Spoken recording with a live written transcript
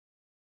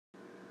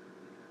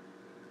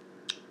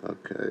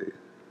Okay.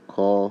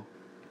 Call,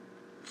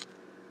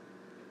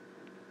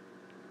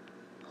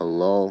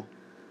 halalyam,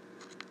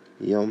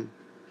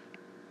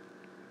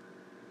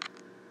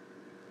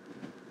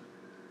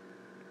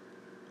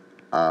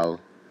 al,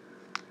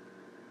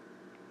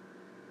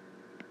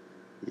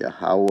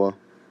 YAHAWAH,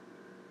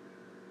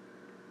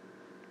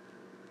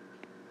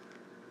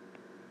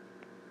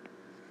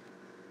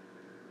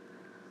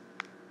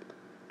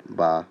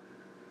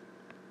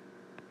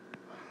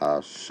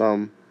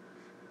 bahasham,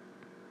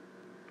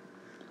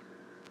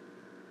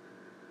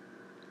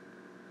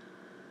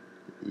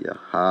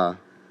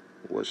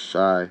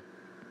 Yahawashi.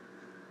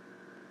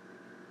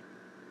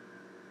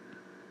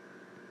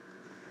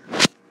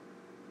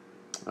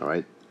 All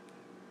right.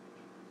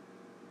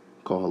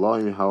 Call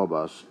halalyam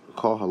Yahawash.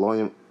 Call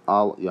halalyam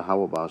al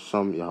Yahawah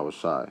bahasham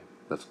Yahawashi.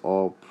 That's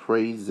all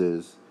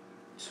praises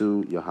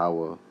to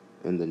Yahweh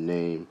in the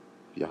name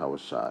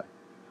Yahawashi.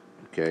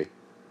 Okay.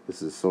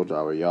 This is Soldier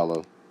Our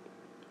Yalla.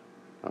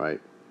 All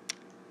right.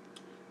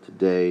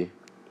 Today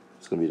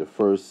it's gonna be the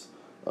first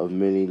of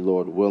many,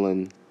 Lord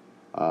willing,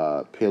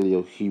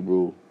 Paleo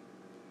Hebrew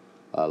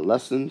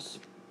lessons.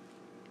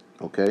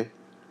 Okay.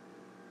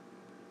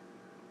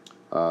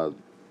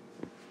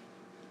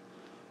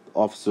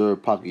 Officer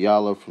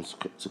Pakayala from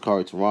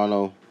Sicarii,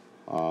 Toronto,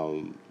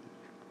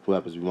 who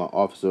happens to be my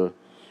officer,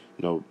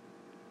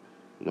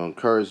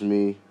 encouraged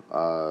me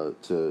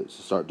to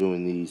start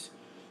doing these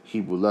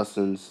Hebrew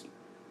lessons.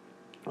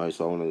 All right,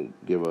 so I want to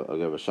give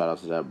a shout out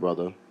to that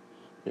brother,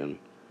 and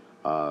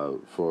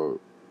for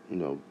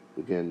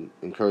again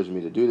encouraging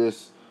me to do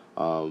this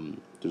through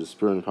the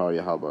spirit and power of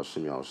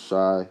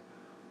Yahawashi.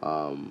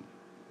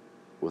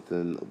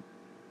 Within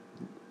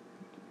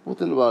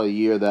about a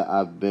year that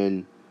I've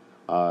been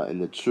in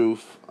the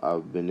truth,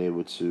 I've been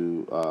able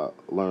to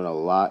learn a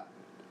lot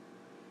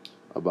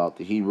about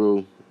the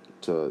Hebrew,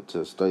 to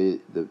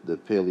study the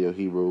Paleo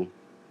Hebrew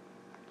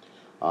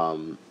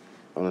on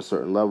a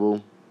certain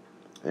level.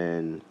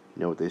 And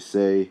you know what they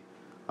say,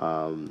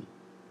 the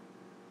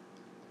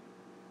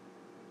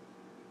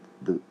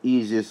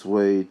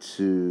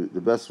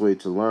best way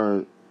to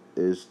learn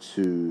is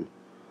to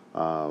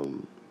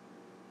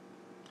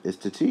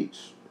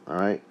teach. All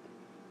right.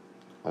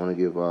 I want to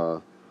give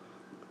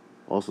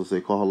also say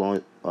call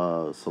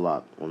halalyam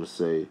salat. I want to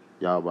say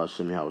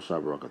Yahawashi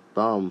Yahawashi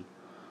Barakatham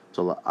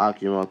to the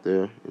Akim out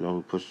there,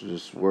 who pushes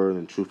this word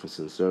in truth and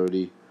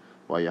sincerity.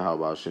 While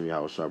Yahawashi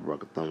Yahawashi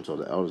Barakatham to all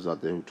the elders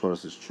out there who taught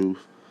us this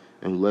truth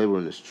and who labor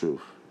in this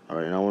truth. All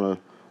right, and I want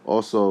to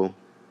also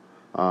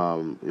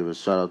give a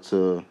shout out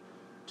to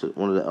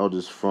one of the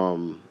elders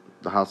from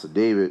the house of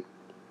David,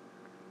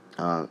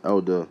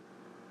 Elder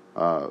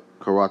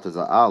Karata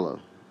Za'ala.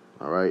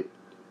 All right.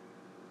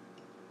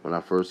 When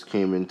I first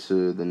came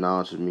into the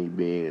knowledge of me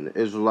being an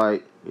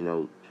Israelite,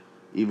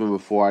 even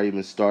before I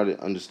even started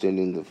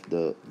understanding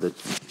the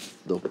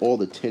all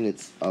the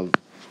tenets of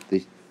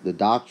the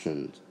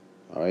doctrines,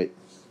 all right,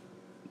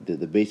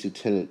 the basic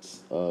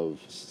tenets of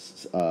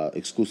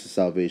exclusive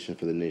salvation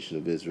for the nation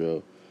of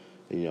Israel,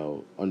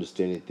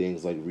 understanding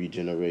things like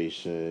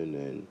regeneration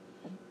and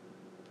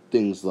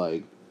things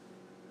like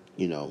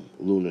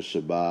lunar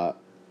Shabbat,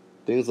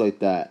 things like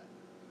that.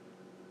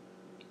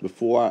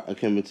 Before I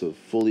came into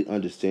fully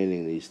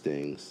understanding these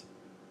things,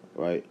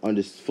 right,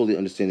 fully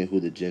understanding who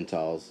the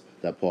Gentiles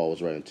that Paul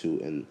was writing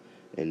to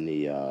in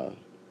the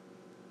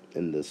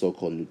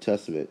so-called New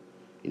Testament,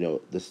 the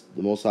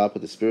Most High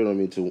put the Spirit on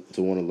me to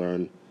want to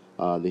learn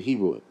the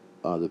Hebrew,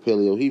 the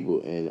Paleo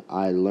Hebrew, and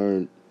I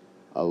learned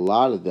a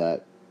lot of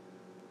that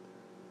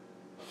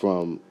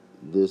from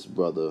this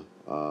brother,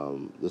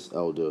 this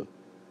elder,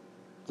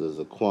 the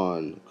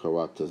Zaquan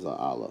Karata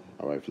Za'ala,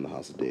 all right, from the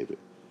house of David.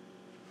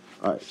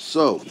 All right,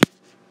 so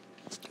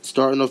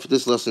starting off with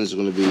this lesson is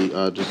going to be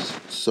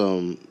just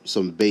some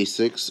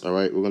basics. All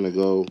right, we're going to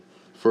go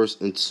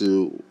first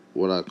into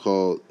what I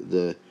call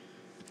the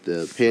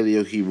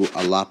Paleo Hebrew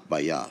alap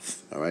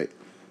bayath. All right,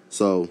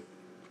 so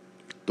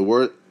the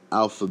word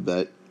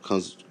alphabet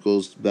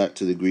goes back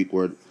to the Greek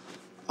word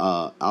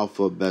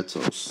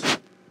alphabetos.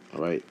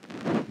 All right,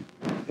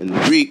 in the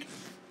Greek,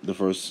 the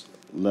first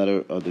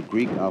letter of the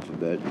Greek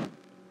alphabet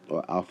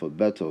or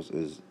alphabetos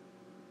is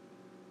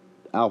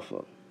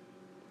alpha.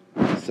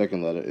 The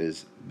second letter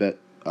is beta,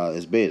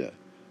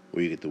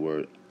 where you get the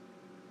word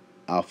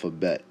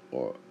alphabet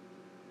or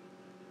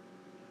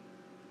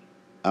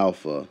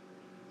alpha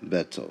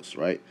betos,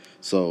 right?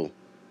 So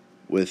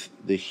with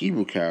the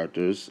Hebrew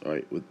characters, all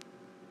right, we're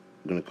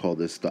going to call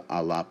this the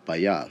alap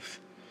bayath.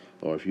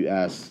 Or if you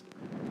ask,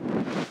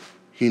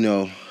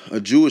 a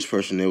Jewish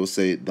person, they will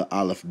say the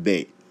aleph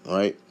bet, all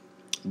right?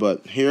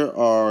 But here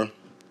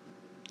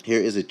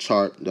is a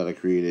chart that I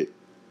created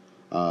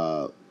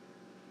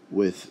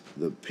with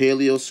the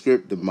Paleo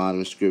script, the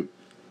modern script,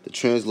 the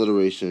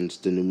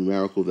transliterations, the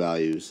numerical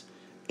values,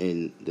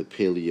 and the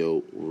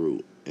Paleo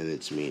root and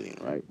its meaning,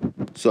 right?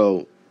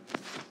 So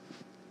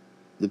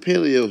the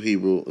Paleo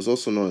Hebrew is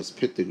also known as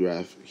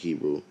pictograph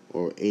Hebrew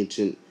or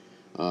ancient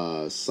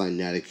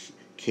Sinaitic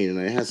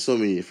Canaanite. It has so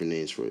many different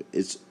names for it.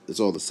 It's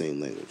all the same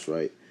language,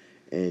 right?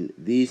 And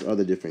these are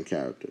the different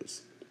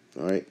characters.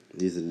 All right,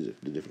 these are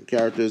the different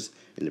characters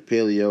in the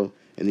Paleo,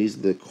 and these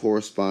are the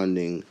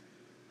corresponding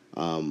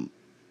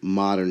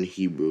modern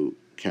Hebrew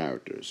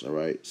characters. All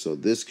right, so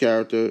this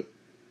character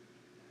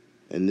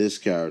and this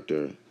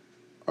character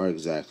are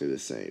exactly the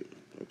same.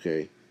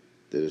 Okay,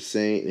 they're the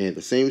same. They have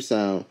the same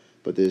sound,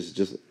 but there's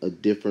just a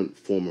different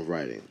form of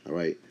writing. All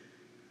right.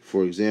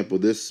 For example,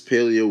 this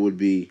Paleo would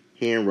be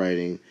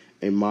handwriting,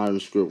 and modern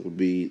script would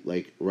be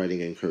like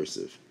writing in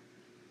cursive.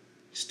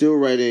 Still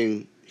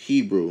writing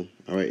Hebrew.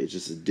 All right, it's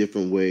just a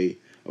different way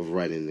of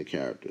writing the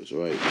characters. All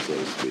right, so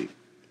to speak.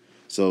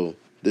 So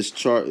this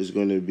chart is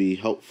going to be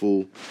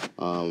helpful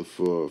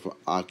for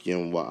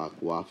Akim wa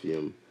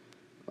Akwafium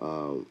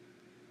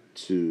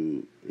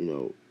to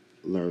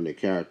learn the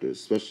characters,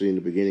 especially in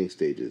the beginning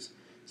stages.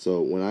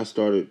 So when I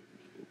started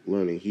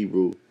learning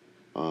Hebrew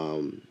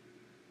and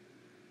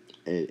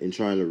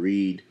trying to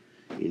read,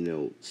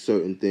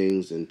 certain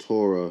things in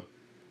Torah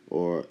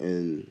or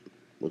in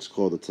what's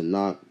called the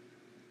Tanakh,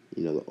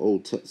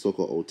 the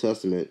so-called Old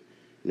Testament,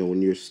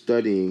 when you're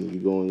studying,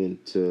 you're going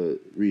into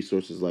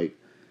resources like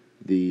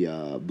the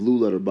Blue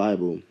Letter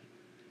Bible,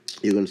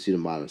 you're going to see the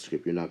modern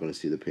script. You're not going to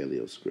see the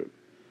Paleo script.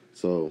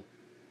 So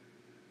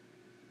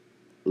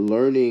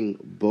learning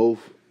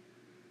both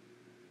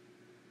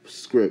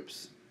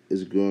scripts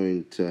is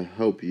going to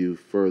help you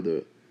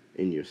further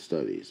in your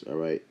studies, all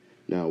right?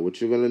 Now, what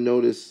you're going to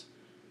notice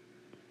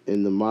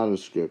in the modern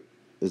script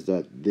is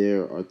that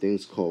there are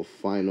things called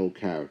final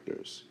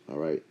characters, all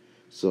right?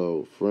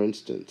 So, for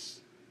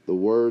instance,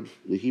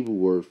 the Hebrew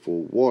word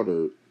for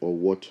water or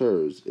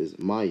waters is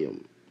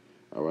mayim,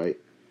 all right?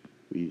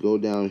 When you go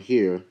down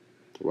here,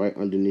 right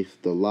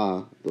underneath the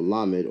lamed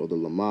or the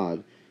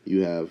lamad,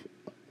 you have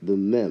the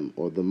mem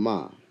or the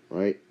ma,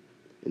 right?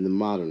 In the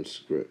modern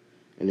script.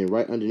 And then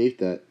right underneath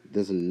that,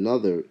 there's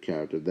another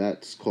character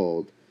that's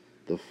called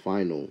the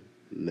final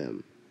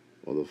mem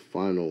or the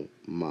final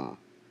ma.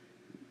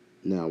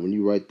 Now, when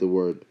you write the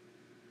word,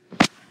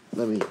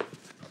 let me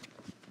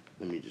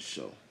just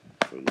show,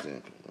 for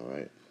example, all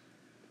right?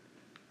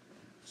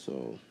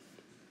 So,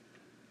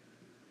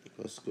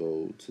 let's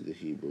go to the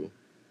Hebrew,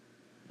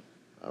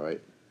 all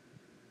right?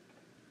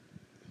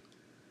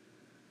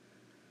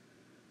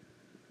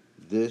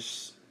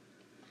 This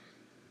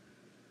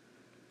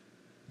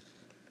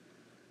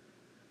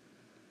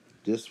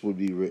would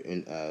be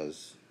written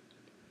as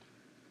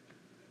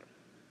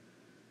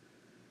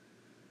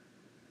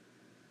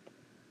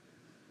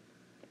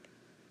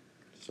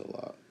it's a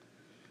lot.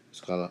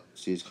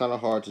 It's kind of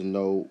hard to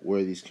know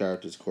where these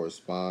characters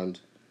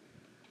correspond.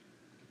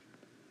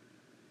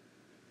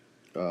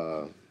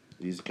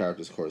 These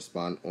characters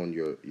correspond on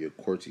your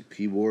QWERTY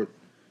keyboard.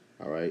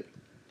 All right,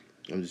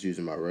 I'm just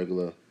using my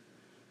regular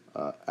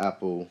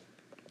Apple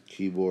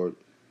keyboard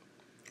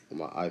on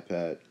my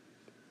iPad.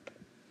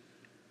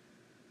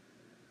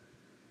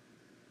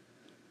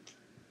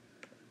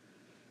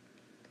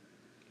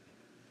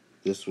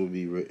 This will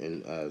be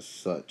written as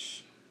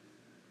such.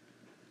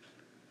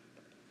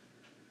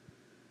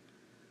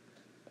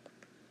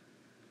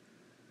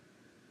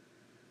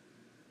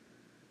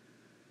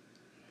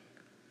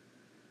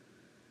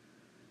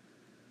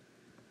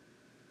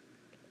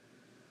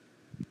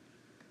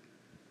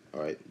 All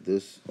right,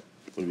 this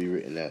would be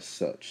written as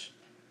such.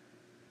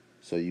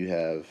 So you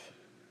have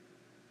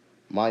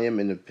Mayim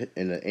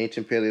in the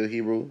ancient Paleo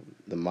Hebrew,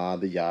 the Ma,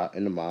 the Ya,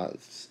 and the Ma.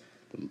 It's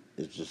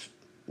just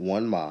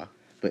one Ma.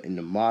 But in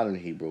the modern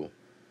Hebrew,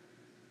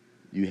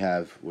 you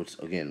have what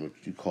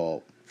you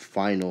call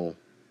final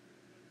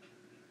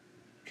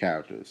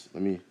characters.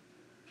 Let me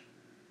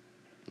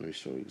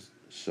show it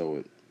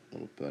a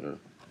little better.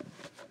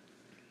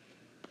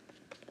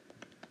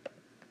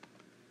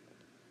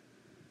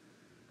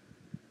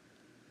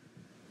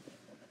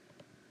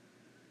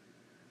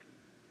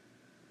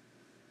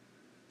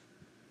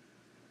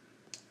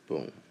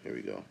 Boom. Here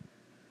we go.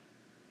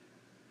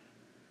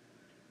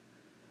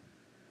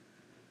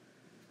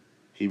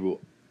 Hebrew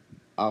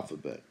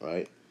alphabet,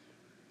 right?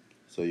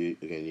 So you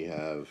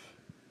have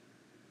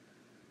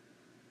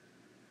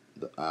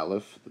the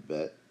aleph, the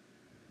bet,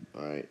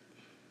 all right?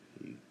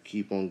 You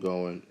keep on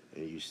going,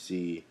 and you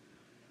see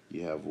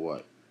you have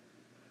what?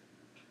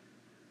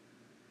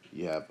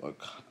 You have a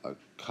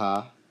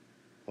ka,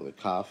 or the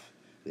kaf.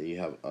 Then you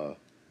have a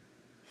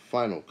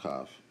final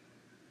kaf,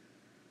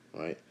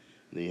 right?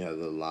 Then you have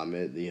the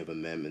lamed. Then you have a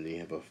mem, and then you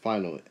have a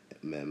final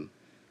mem,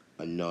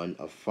 a nun,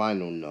 a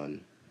final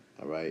nun,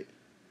 all right?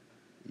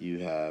 You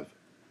have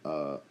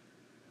a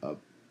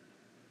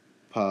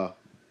pa,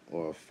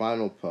 or a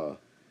final pa.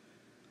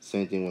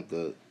 Same thing with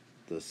the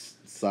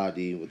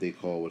sadi, what they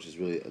call, which is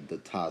really the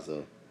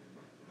taza.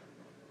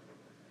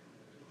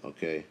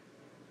 Okay,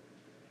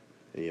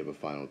 and you have a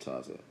final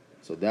taza.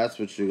 So that's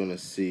what you're gonna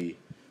see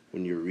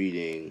when you're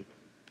reading.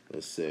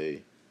 Let's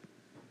say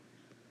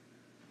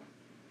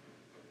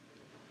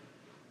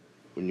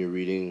when you're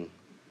reading,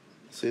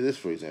 say this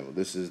for example.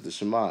 This is the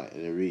Shema,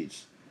 and it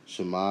reads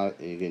Shema,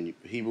 and again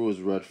Hebrew is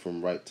read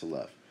from right to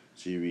left.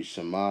 So you read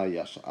Shema,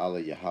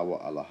 Yasha'ala,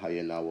 Yahawah, Allah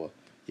Hayanawa,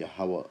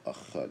 Yahawah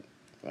Achad,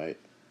 right?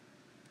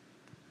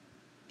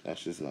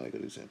 That's just not a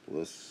good example.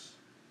 Let's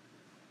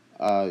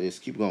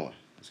keep going.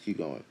 Let's keep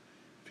going.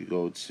 If you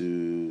go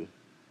to,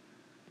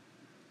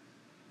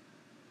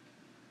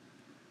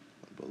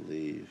 I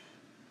believe,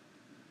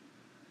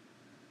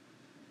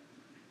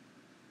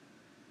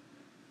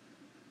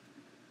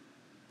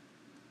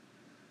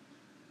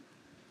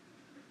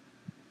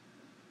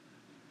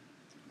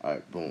 all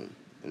right, boom,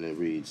 and it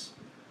reads,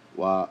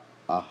 Wa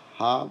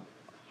ahab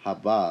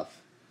habath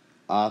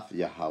ath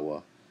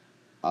Yahawah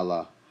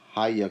ala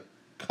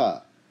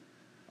hayaka.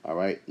 All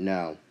right,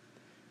 now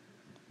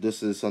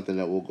this is something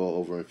that we'll go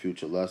over in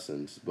future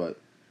lessons, but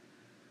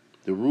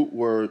the root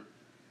word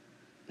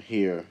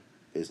here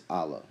is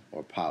Allah,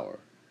 or power,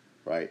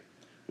 right?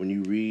 When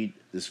you read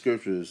the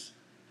scriptures,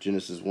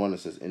 Genesis 1, it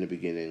says, in the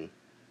beginning,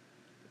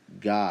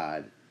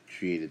 God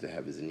created the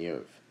heavens and the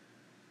earth.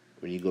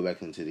 When you go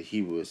back into the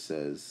Hebrew, it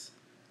says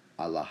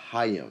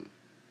halalyam,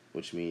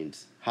 which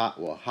means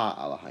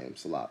halalyam,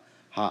 salat.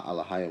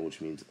 Halalyam,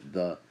 which means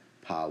the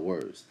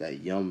powers.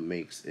 That yum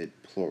makes it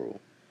plural.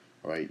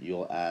 All right,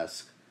 you'll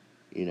ask,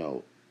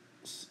 a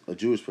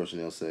Jewish person,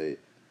 they'll say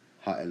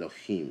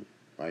ha-Elohim,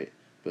 right?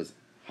 But it's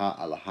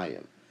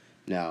ha-Alahayim.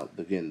 Now,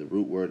 again, the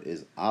root word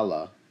is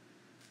Allah,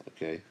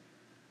 okay?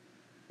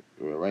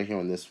 We're right here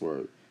on this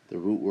word. The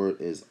root word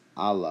is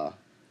Allah,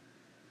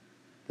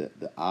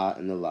 the ah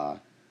and the la.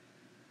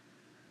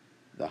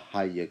 The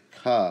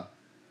hayaka,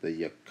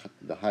 the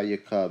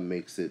hayaka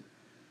makes it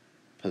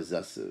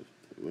possessive,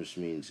 which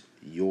means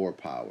your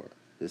power.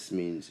 This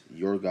means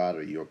your God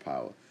or your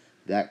power.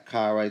 That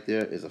ka right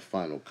there is a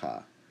final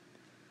ka.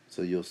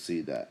 So you'll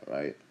see that,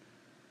 right?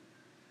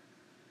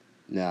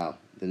 Now,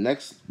 the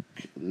next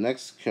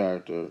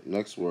character,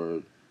 next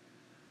word,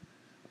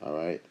 all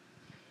right?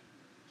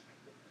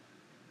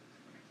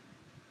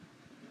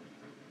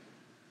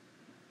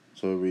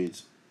 So it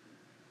reads,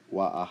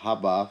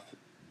 YAHAWAH,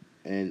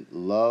 and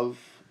love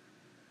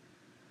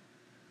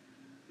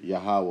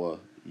Yahawah,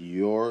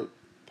 your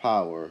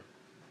power,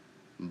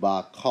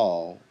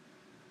 Bakal,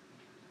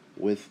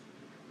 with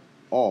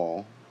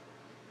all,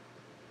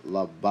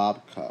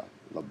 Lababka.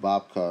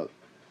 Lababka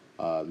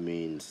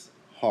means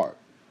heart.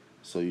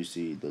 So you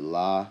see the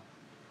la,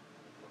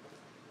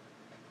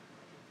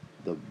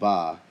 the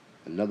ba,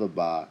 another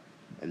ba,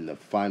 and the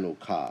final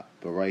ka.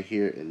 But right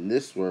here, in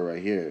this word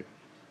right here,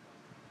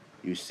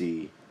 you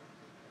see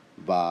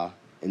ba.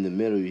 In the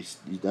middle,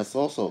 that's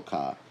also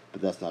ka,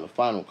 but that's not a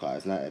final ka.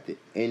 It's not at the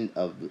end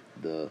of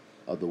the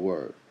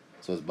word.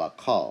 So it's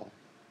bakal.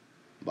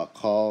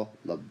 Bakal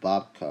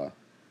lababka,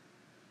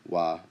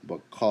 wa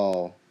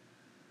bakal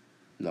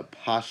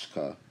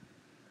napashka,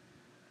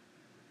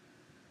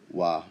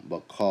 wa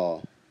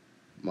bakal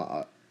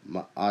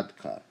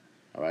ma'adka.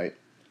 All right.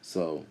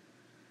 So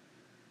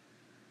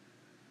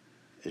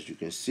as you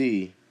can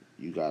see,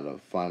 you got a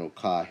final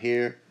ka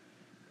here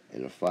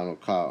and a final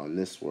ka on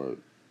this word.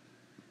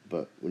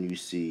 But when you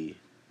see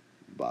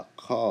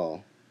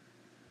bakal,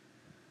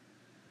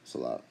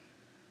 salat,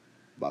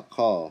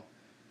 bakal,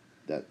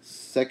 that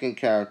second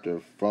character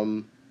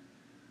from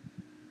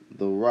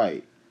the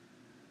right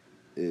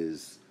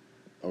is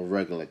a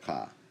regular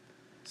ka.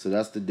 So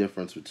that's the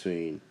difference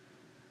between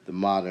the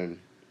modern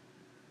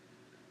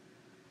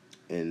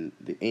and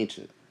the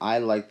ancient. I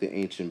like the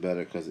ancient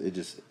better because it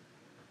just,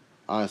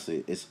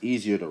 honestly, it's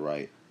easier to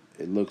write.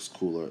 It looks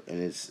cooler, and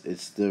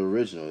it's the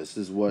original. This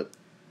is what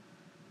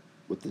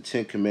the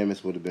Ten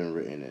Commandments would have been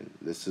written in.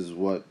 This is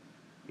what,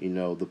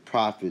 the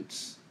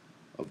prophets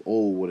of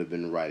old would have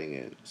been writing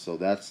in. So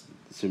that's,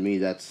 to me,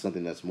 that's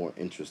something that's more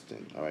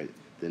interesting, all right,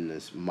 than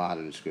this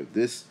modern script.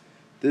 This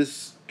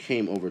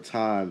came over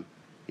time,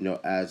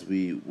 as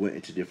we went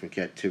into different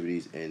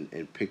captivities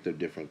and picked up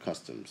different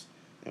customs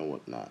and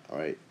whatnot, all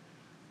right.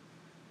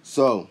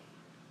 So,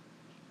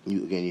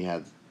 you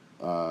have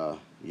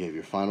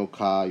your final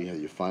ka, you have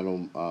your final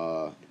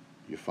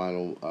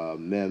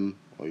mem,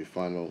 or your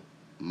final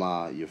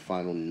ma, your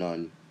final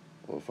nun,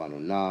 or final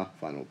na,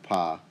 final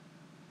pa,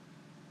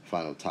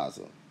 final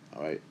taza.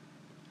 All right.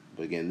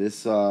 But again,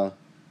 this the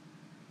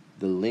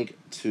link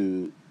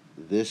to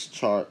this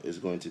chart is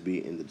going to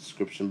be in the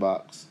description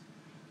box.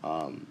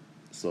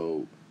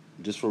 So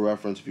just for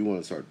reference, if you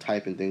want to start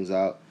typing things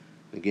out,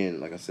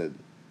 again, like I said,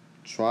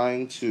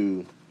 trying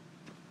to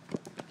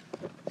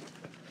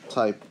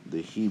type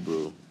the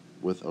Hebrew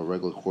with a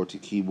regular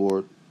QWERTY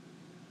keyboard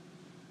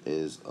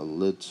is a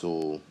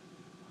little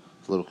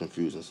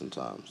confusing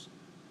sometimes.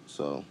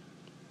 So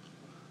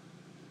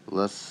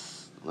let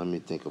me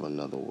think of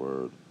another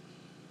word.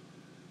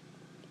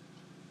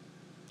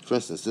 For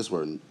instance, this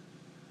word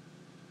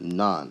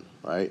non,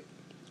 right?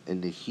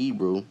 In the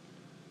Hebrew,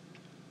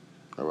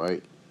 all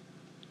right,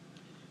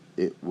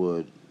 it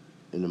would,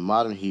 in the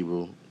modern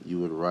Hebrew, you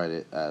would write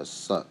it as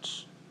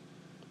such.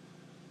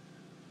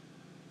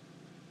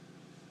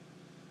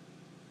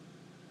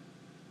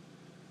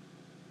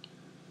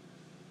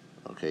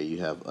 Okay, you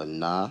have a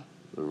na,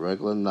 the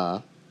regular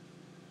na.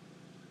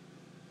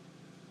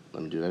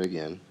 Let me do that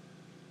again.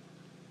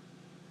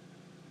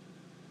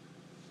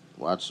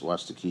 Watch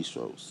the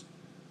keystrokes.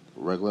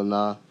 Regular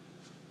na,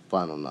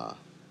 final na,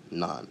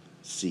 non,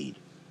 seed.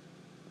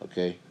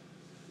 Okay.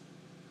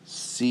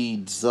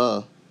 Seeds,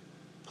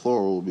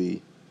 plural will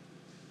be,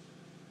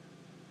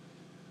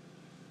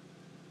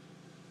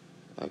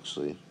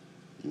 actually,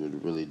 you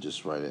would really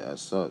just write it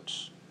as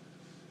such.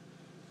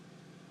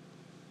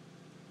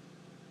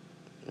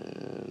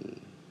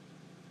 And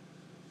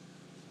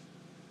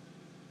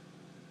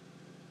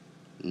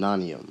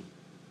nonium.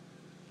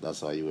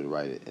 That's how you would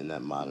write it in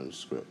that modern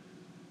script.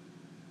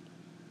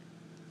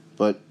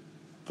 But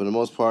for the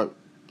most part,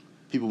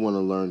 people want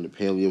to learn the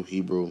Paleo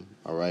Hebrew.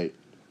 All right,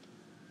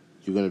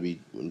 if you're going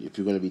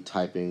to be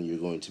typing, you're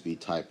going to be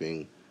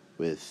typing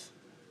with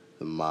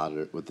the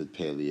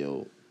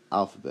Paleo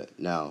alphabet.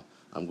 Now,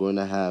 I'm going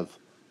to have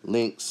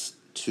links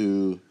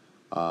to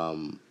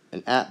an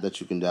app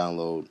that you can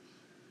download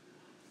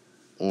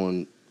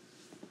on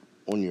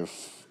on your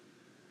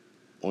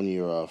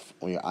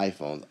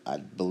iPhone. I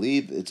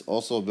believe it's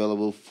also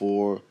available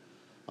for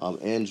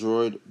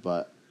Android,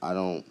 but I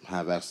don't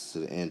have access to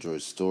the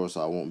Android store,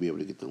 so I won't be able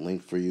to get the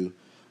link for you.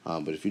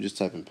 But if you just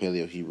type in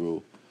Paleo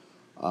Hebrew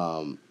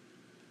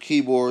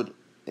keyboard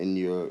in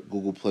your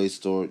Google Play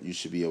Store, you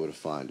should be able to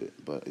find it.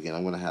 But again,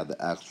 I'm going to have the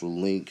actual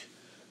link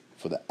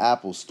for the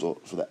Apple Store,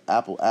 for the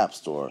Apple App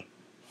Store,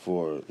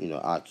 for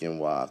Akim,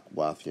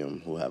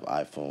 Wathium who have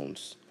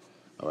iPhones.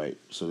 All right,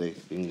 so they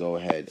can go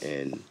ahead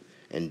and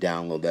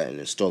download that and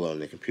install it on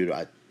their computer.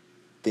 I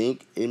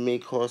think it may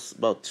cost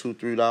about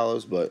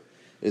 $2-3, but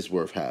it's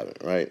worth having,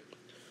 right?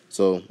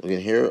 So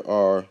again, here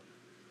are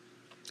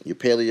your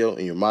Paleo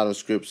and your modern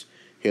scripts.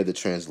 Here are the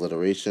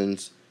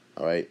transliterations.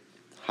 All right,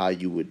 how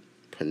you would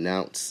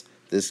pronounce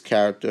this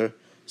character.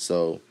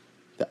 So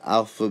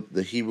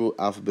the Hebrew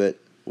alphabet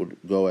would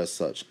go as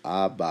such: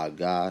 A, Ba,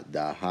 Ga,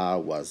 Da, Ha,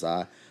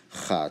 Waza,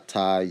 Cha,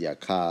 Ta,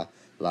 Yaka,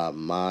 La,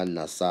 Ma,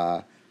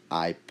 Nasa,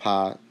 I,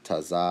 Pa,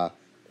 Taza,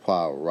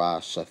 Kwa, Ra,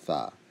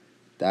 Shatha.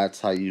 That's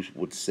how you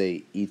would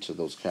say each of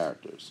those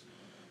characters.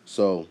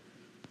 So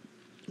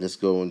let's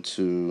get a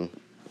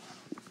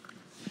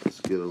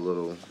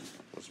little,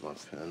 what's my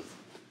pen?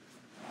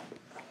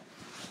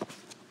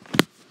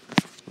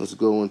 Let's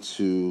go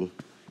into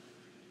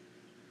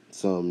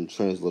some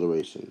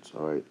transliterations,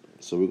 all right?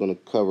 So we're going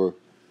to cover,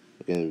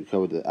 again, we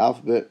covered the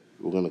alphabet.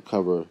 We're going to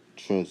cover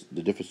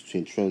the difference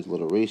between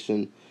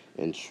transliteration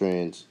and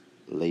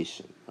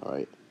translation, all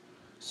right?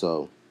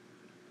 So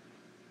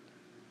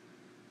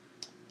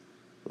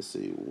let's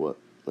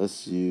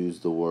use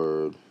the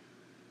word,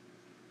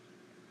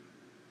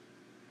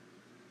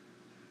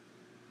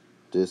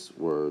 this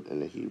word in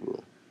the Hebrew,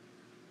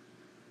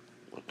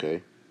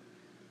 okay?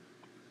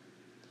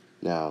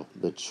 Now,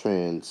 the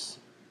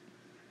translation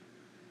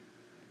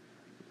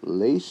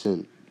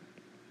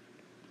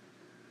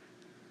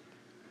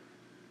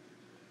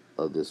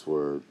of this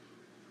word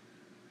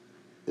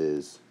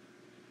is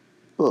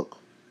book.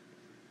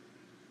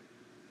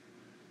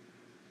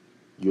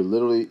 You're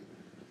literally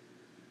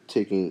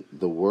taking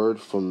the word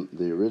from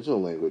the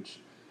original language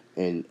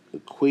and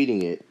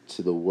equating it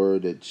to the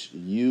word that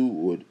you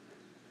would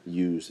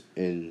use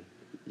in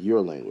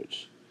your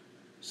language.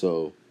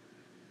 So,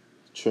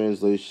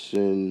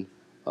 translation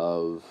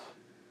of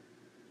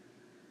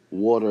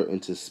water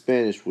into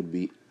Spanish would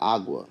be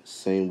agua.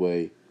 Same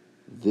way,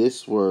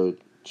 this word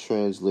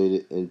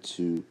translated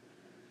into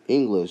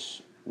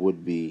English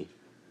would be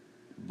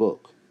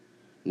book.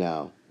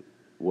 Now,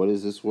 what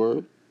is this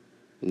word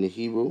in the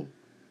Hebrew?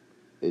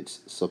 It's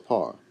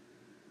sapar.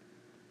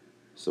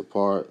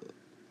 Sapar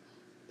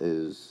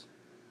is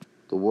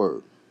the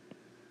word.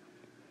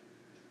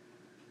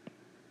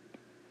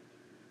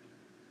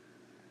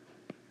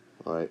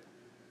 All right.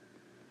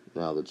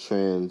 Now, the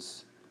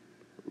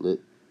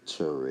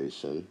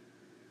transliteration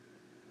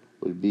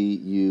would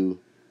be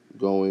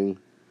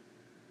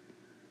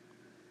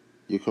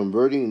you're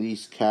converting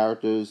these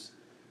characters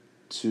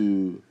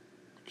to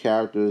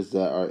characters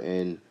that are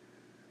in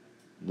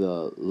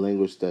the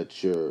language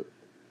that you're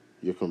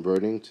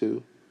converting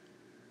to,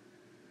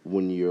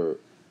 when you're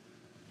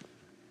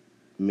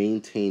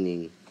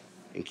maintaining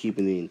and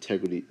keeping the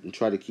integrity and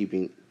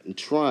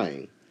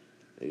trying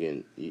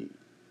again, you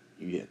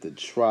have to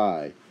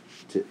try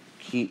to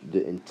keep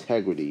the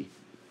integrity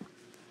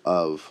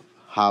of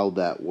how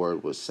that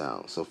word would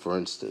sound. So for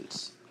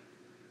instance,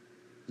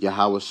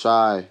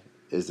 Yahawashi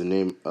is the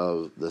name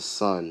of the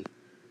son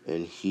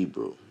in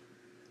Hebrew.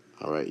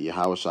 All right,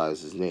 Yahawashi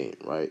is his name,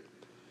 right?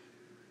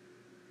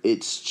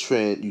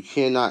 You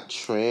cannot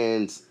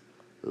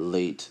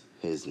translate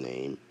his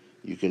name.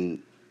 You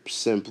can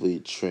simply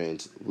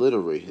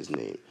transliterate his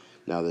name.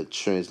 Now, the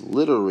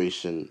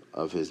transliteration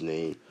of his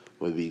name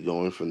would be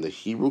going from the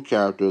Hebrew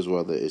characters,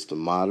 whether it's the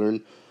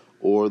modern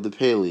or the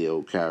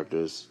Paleo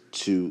characters,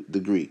 to the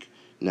Greek.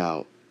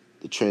 Now,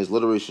 the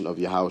transliteration of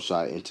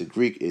Yahawashi into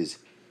Greek is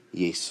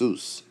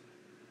Jesus.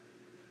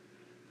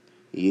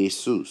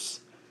 Jesus.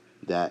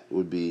 That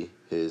would be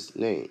his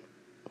name.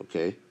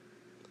 Okay?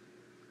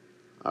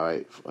 All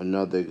right,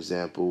 another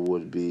example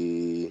would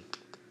be,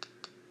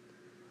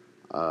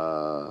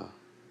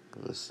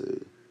 let's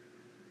see.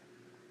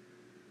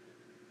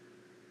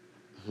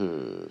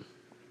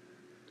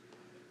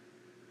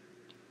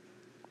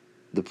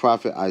 the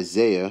prophet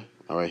Isaiah,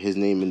 all right, his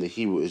name in the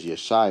Hebrew is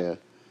Yeshaya,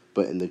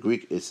 but in the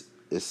Greek it's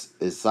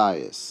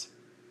Isaiah.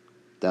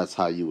 That's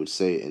how you would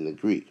say it in the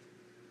Greek.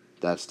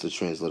 That's the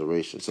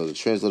transliteration. So the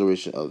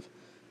transliteration of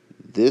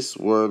this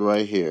word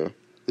right here,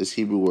 this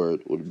Hebrew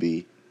word, would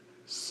be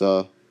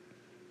Sapar.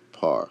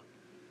 All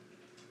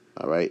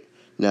right.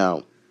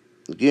 Now,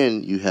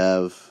 again, you're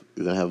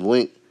gonna have a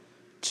link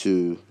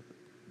to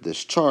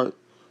this chart,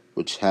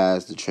 which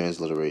has the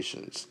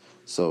transliterations.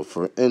 So,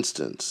 for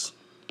instance,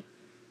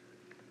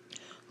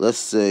 let's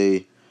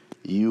say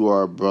you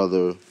are a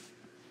brother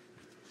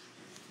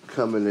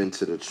coming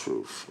into the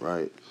truth,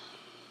 right?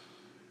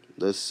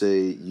 Let's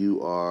say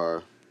you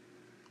are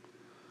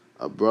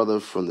a brother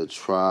from the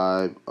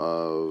tribe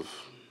of,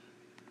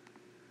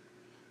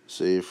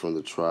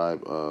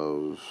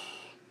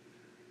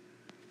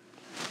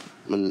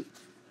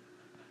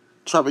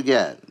 tribe of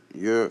Gad.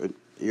 You're an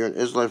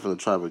Israelite from the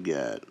tribe of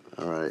Gad,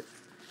 all right?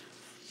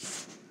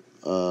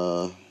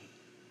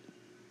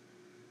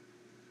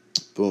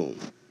 Boom.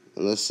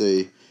 And let's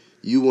say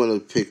you want to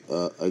pick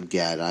a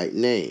Gadite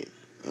name,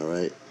 all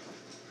right?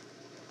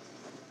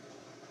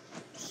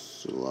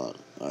 All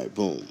right,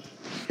 boom.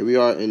 Here we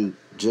are in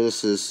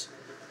Genesis,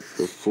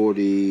 the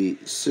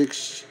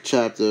 46th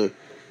chapter,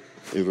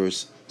 in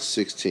verse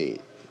 16.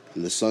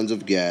 And the sons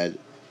of Gad,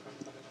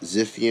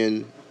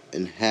 Ziphion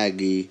and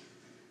Haggi,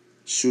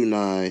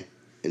 Shunai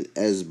and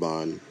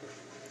Esbon,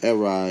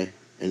 Eri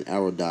and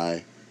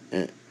Aradai,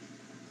 and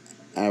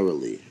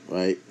Areli,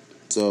 right?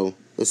 So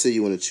let's say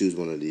you want to choose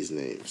one of these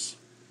names.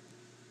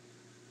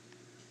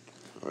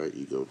 All right,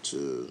 you go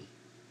to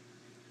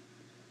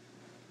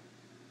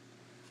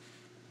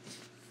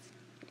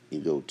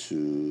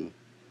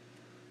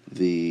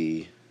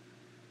the,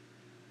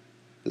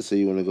 let's say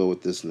you want to go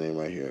with this name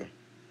right here,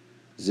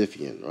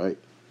 Ziphion, right?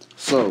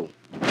 So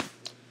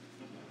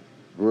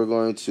we're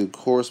going to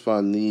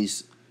correspond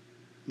these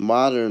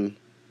modern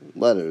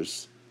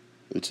letters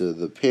into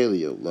the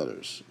Paleo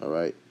letters, all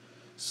right?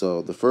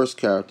 So the first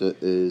character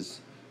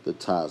is the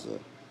Taza.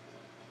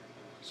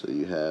 So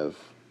you have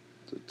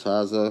the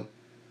Taza,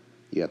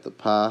 you got the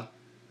Pa,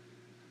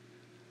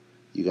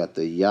 you got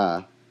the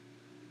Ya.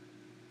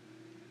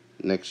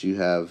 Next you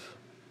have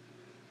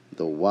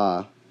the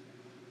Wa,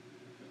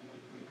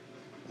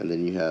 and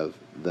then you have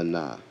the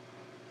Na.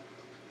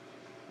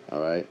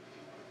 All right?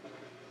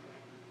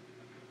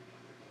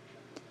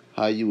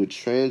 How you would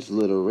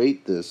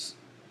transliterate this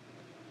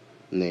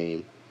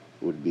name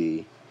would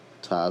be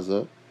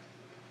Taza,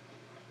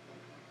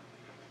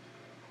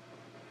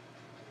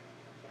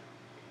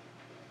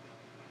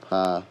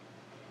 Pa,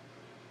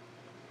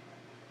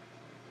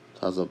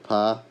 Taza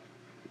Pa,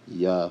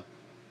 Ya,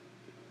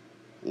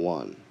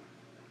 1.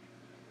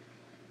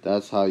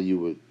 That's how you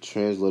would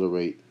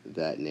transliterate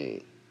that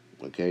name.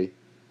 Okay?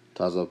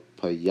 Taza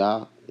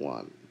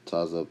Payawan,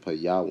 Taza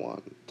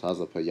Payawan,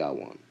 Taza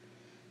Payawan.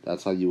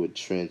 That's how you would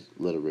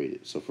transliterate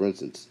it. So, for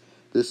instance,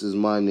 this is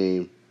my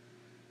name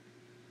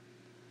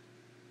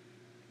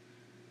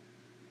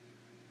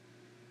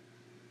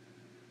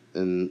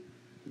in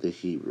the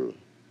Hebrew.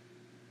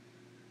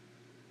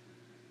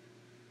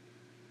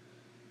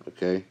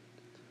 Okay?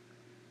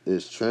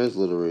 It's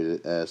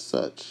transliterated as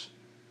such.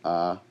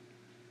 Ara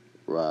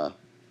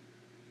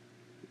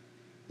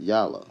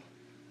Yala.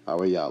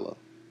 Ara Yala.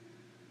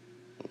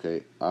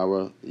 Okay?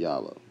 Ara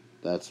Yala.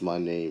 That's my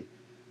name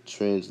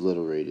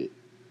transliterated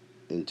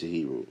into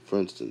Hebrew. For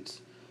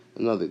instance,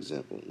 another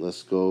example.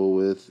 Let's go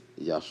with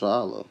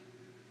Yashala.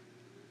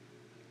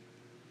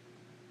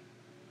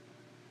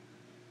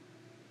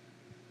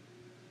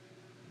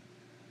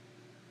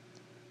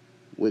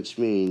 Which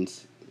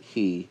means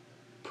he,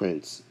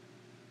 Prince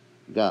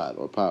God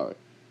or power.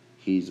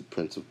 He's a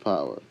Prince of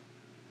Power.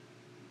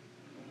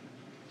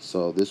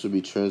 So this would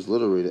be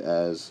transliterated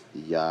as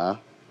Yah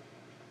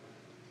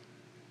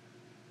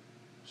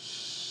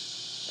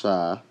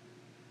Shah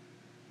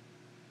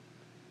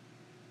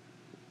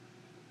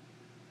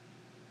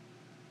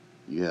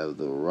you have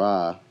the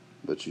Ra,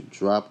 but you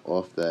drop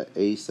off that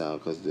A sound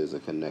because there's a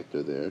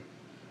connector there,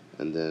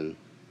 and then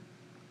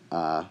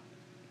Ah,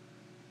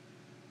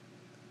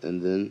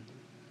 and then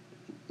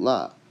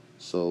La.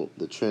 So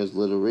the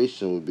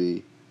transliteration would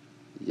be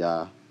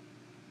Yah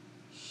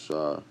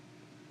Shar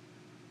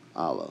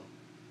Allah.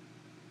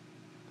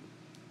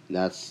 And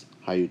that's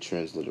how you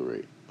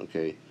transliterate,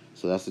 okay?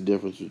 So that's the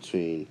difference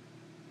between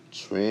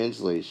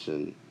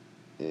translation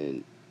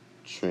and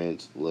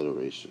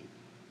transliteration.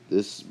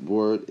 This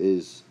word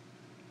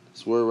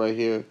right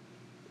here,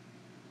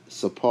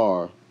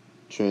 Sapar,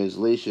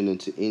 translation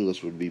into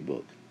English would be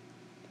book.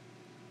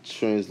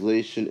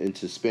 Translation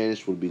into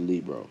Spanish would be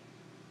libro.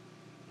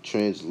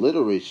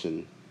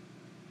 Transliteration,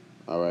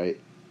 all right,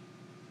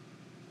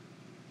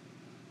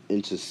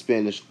 into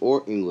Spanish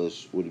or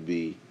English would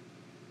be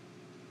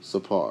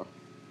Sapar,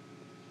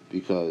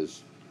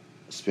 because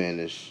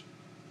Spanish,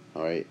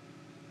 all right,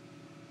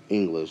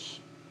 English,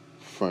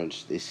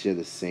 French, they share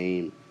the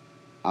same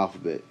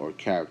alphabet or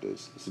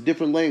characters. It's a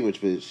different language,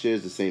 but it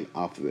shares the same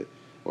alphabet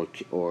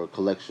or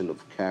collection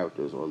of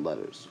characters or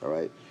letters, all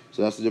right?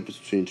 So that's the difference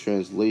between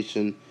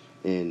translation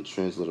in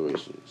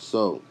transliteration.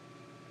 So,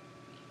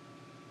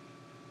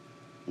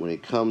 when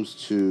it comes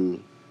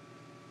to,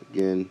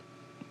 again,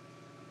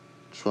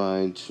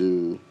 trying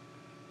to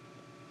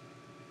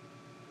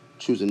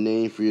choose a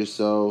name for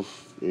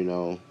yourself, you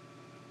know,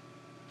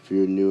 if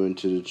you're new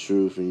into the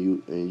truth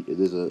and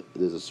there's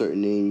a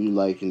certain name you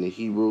like in the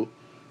Hebrew,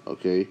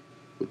 okay,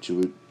 but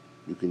you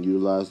can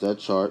utilize that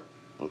chart,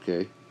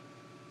 okay,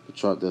 the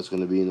chart that's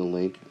going to be in the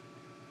link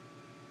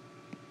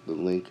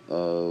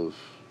of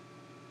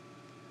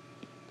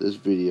this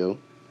video,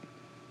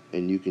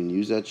 and you can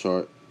use that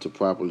chart to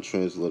properly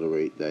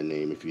transliterate that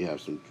name. If you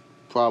have some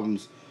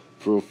problems,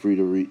 feel free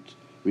to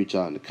reach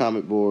out in the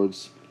comment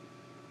boards.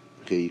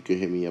 Okay, you can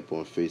hit me up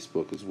on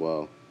Facebook as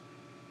well.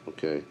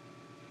 Okay,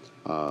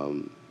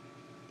 and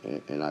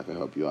I can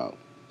help you out.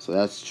 So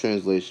that's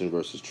translation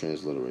versus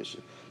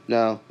transliteration.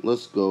 Now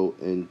let's go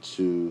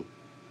into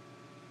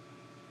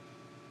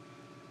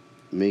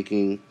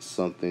making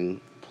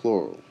something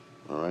plural.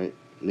 All right,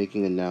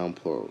 making a noun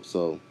plural.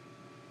 So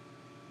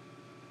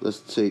let's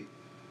take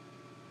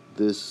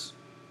this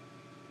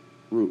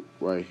root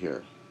right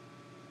here.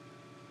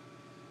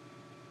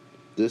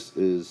 This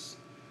is,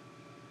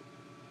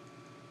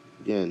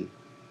 again,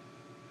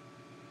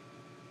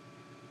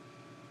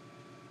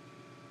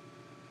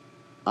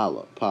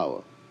 Allah,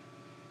 power.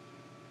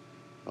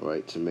 All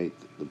right, to make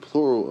the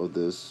plural of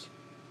this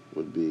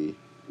would be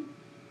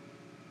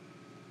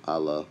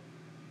halalyam.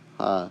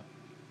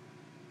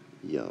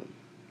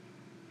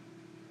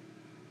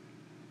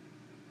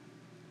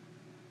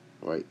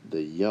 Right,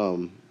 the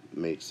yum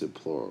makes it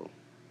plural.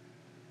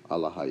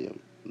 Halalyam,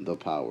 the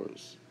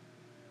powers.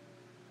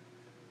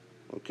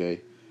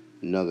 Okay,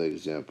 another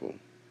example.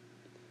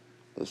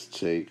 Let's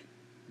take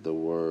the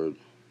word.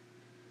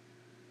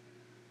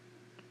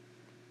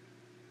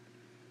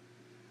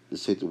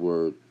 Let's take the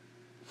word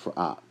for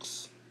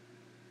ox.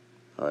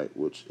 All right,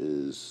 which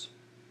is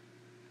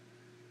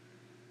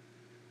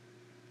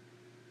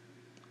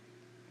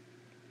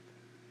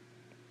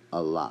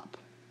a lop.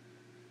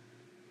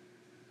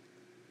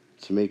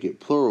 To make it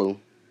plural,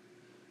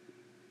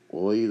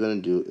 all you're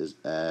going to do is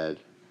add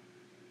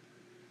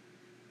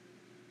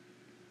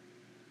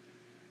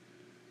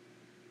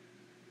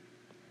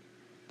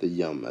the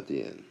yum at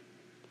the end.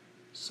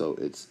 So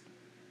it's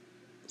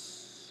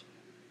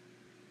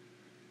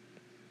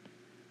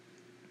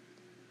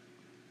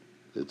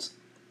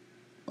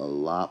a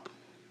lop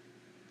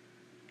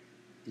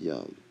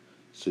yum.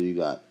 So you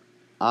got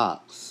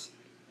ox.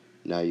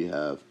 Now you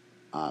have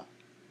ox.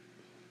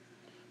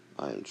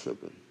 I am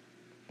tripping.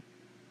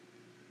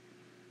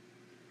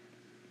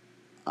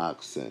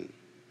 Oxen.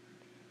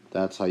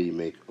 That's how you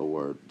make a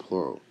word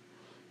plural.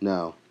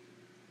 Now,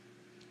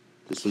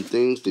 there's some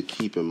things to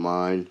keep in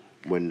mind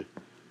when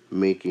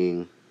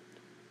making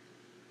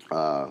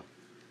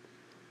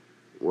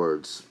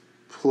words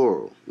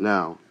plural.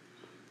 Now,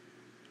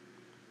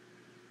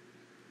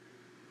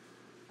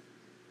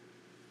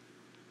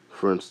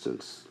 for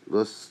instance,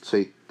 let's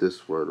take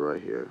this word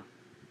right here.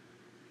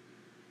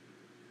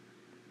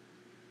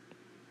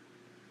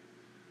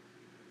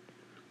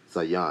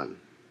 Zayan.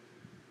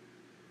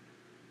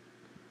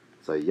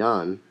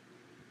 Zayan.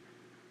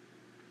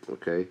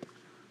 Okay.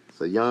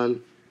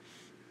 Zayan.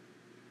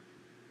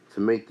 To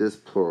make this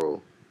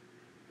plural,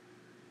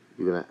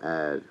 you're going to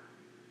add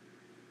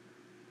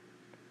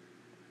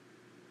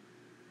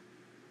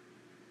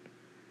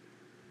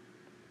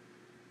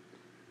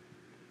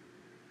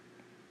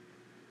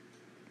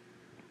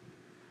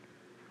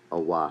a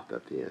wath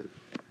at the end.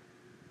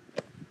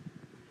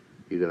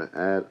 You're going to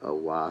add a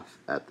wath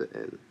at the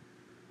end.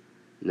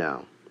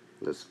 Now,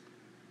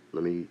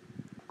 let me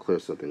clear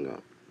something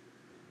up.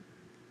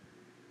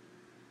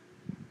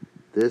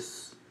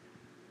 This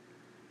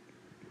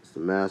is the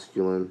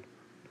masculine,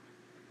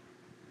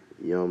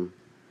 yum.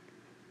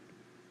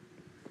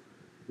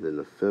 Then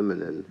the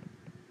feminine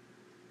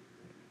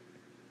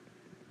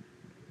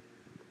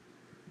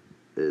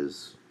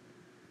is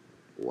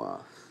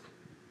wath.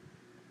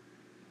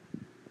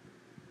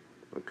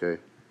 Okay?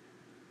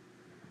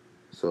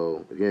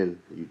 So,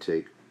 again, you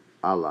take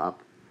alap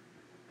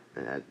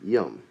and add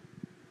yum.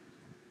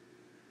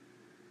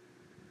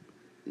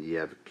 You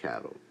have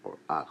cattle or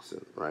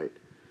oxen, right?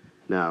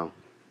 Now,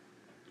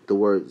 the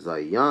word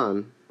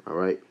zayan, all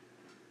right,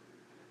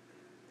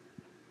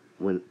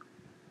 when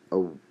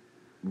a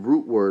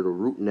root word or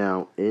root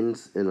noun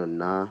ends in a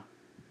na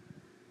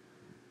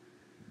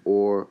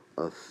or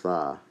a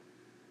tha,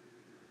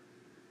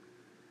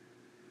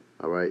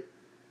 all right,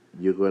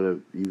 you're gonna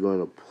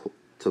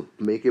to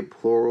make it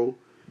plural,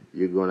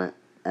 you're gonna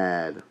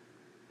add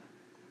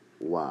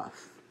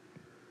wath.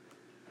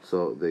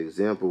 So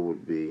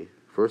the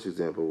first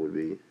example would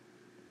be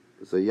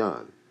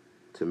zayan.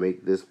 To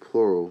make this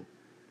plural,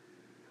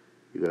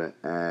 you're gonna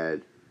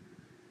add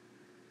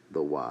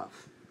the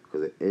wath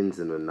because it ends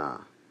in a na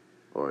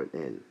or an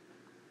n.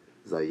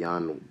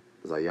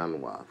 Zayan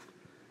wath.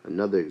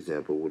 Another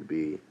example would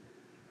be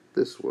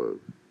this word.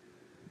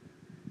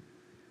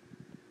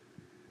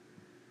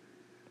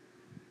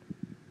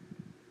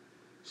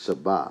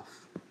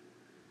 Shabbath.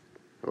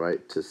 All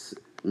right,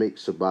 make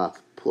Shabbat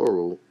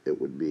plural, it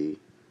would be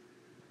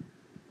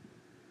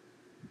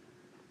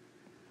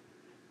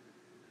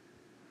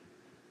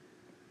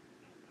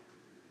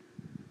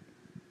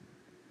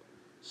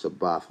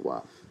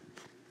Shabbathwath.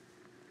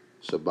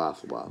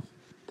 Shabbathwath.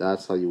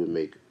 That's how you would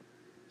make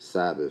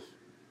Sabbath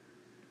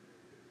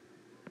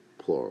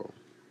plural.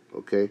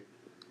 Okay?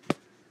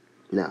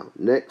 Now,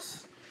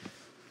 next.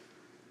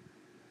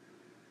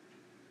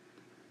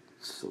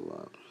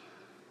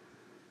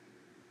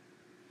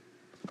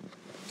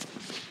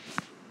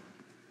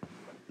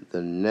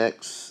 The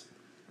next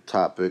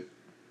topic,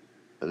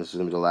 and this is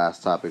going to be the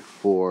last topic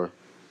for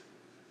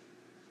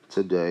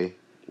today,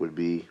 would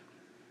be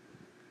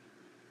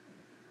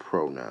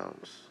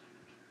pronouns.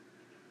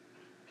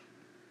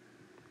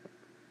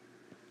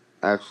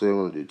 Actually, I'm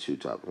going to do two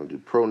topics. I'm going to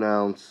do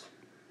pronouns,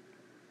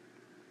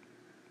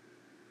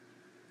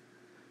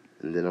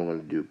 and then I'm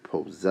going to do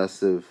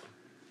possessive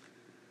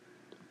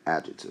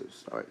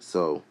adjectives. All right,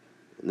 so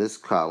in this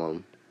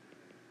column,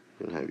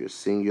 you're going to have your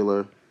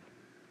singular,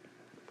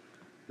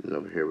 and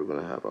over here we're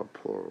going to have our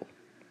plural.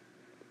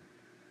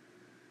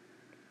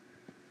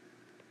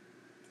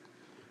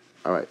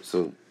 All right,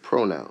 so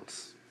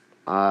pronouns.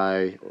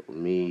 I,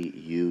 me,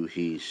 you,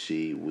 he,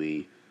 she,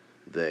 we,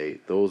 they.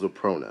 Those are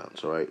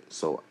pronouns, all right?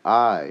 So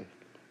I,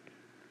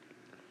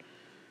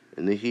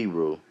 in the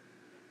Hebrew,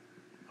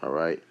 all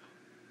right,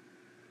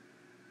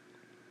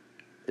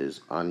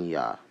 is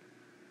anya.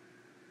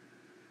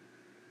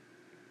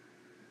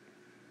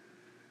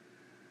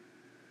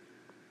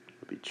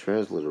 It'll be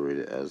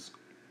transliterated as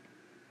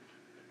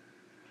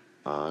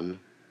an.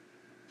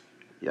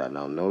 Yeah,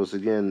 now notice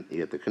again, you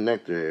have the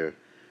connector here,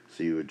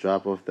 so you would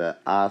drop off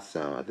that ah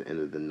sound at the end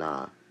of the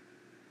na.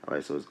 All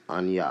right, so it's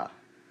anya.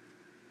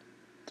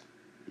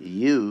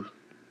 You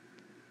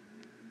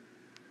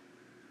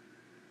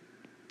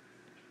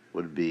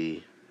would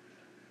be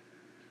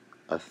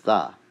a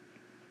tha.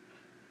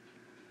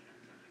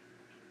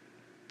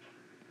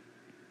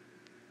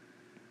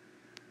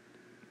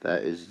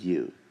 That is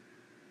you.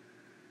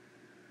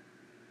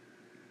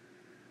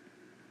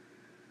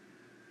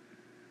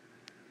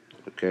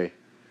 Okay?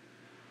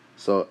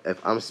 So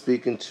if I'm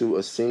speaking to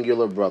a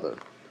singular brother,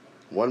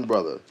 one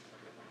brother,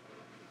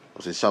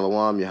 I'll say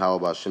Shalom, Yahawah,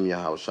 bahasham,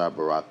 Yahawashi,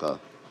 Baraka,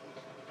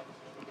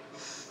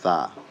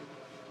 Tha.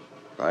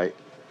 Right?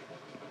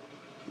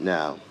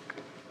 Now,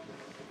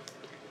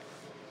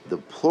 the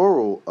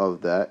plural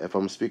of that, if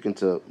I'm speaking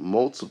to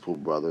multiple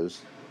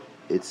brothers,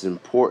 it's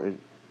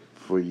important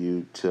for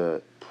you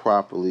to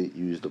properly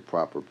use the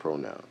proper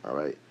pronoun. All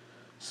right?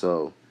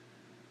 So,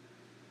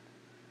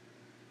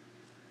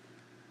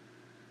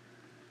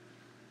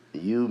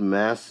 you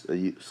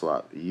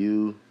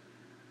you.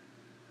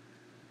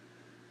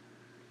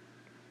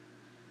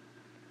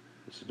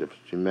 There's a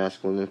difference between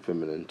masculine and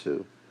feminine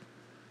too.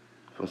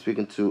 If I'm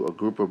speaking to a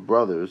group of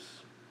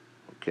brothers,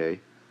 okay,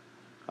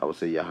 I would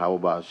say Yahawah,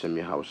 bahasham,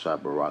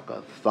 Yahawashi,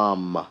 Baraka,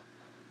 thumb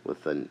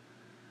with a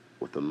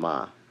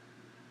ma.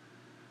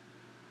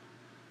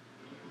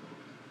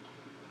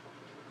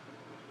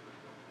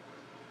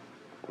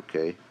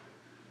 Okay,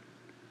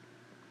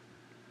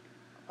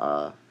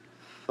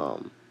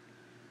 thumb.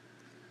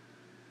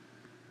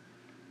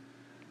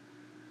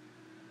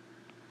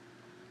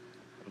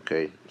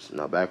 Okay, so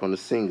now back on the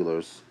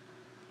singulars.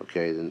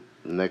 Okay, the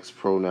next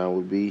pronoun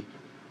would be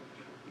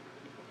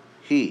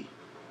he.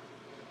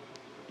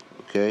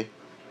 Okay,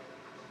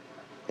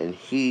 and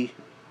he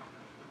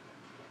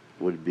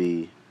would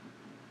be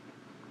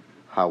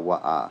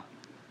hawa'ah.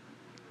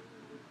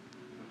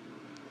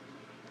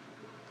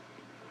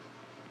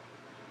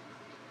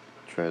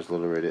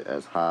 Transliterated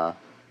as ha,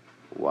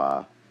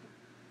 wa,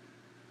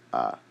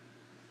 ah.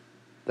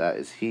 That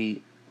is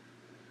he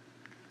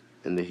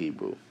in the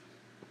Hebrew.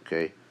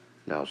 Okay,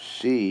 now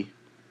she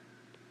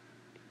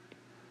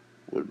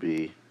would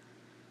be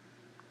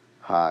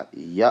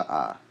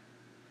ha-ya'ah.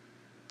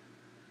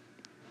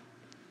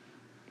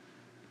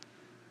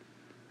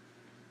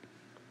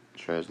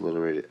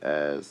 Transliterated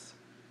as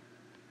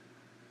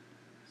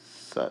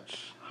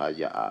such,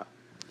 ha-ya'ah.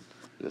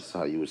 This is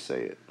how you would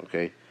say it,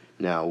 okay?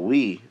 Now,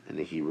 we, in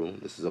the Hebrew,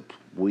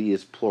 we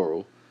is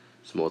plural,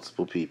 it's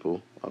multiple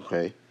people,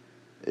 okay?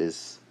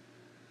 Is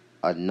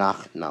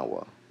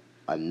anach-nawa,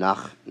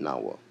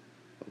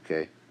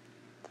 okay?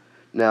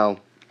 Now,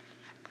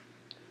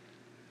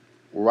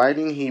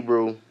 writing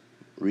Hebrew,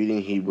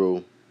 reading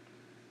Hebrew,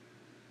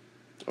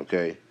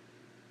 okay,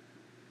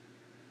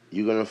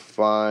 you're going to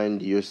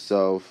find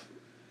yourself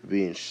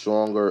being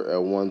stronger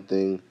at one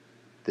thing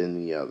than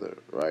the other,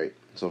 right?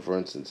 So, for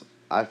instance,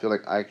 I feel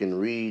like I can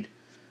read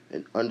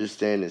and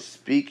understand and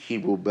speak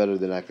Hebrew better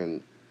than I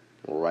can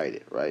write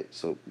it, right?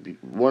 So,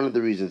 one of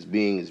the reasons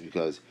being is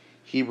because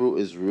Hebrew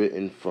is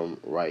written from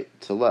right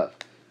to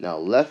left. Now,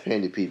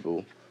 left-handed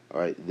people, all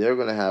right, they're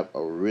going to have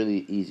a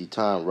really easy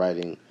time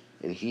writing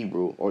in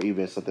Hebrew or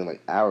even something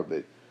like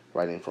Arabic,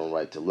 writing from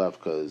right to left,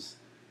 because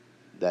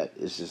that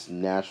it's just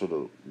natural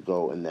to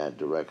go in that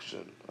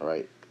direction, all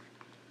right?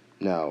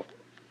 Now,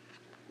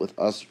 with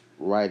us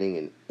writing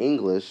in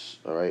English,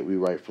 all right, we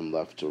write from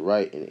left to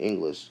right in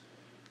English,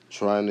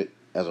 trying to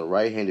as a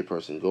right-handed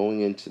person,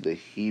 going into the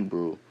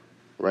Hebrew,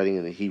 writing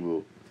in the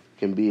Hebrew,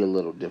 can be a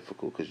little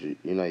difficult because you're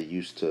not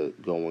used to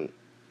going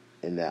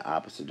in that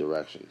opposite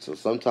direction. So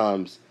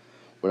sometimes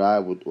what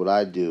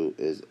I do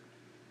is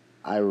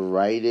I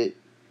write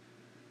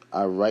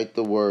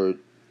the word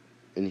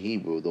in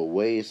Hebrew the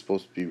way it's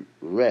supposed to be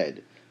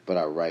read, but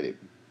I write it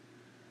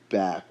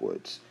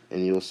backwards.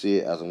 And you'll see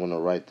it as I'm going to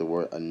write the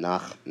word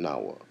anach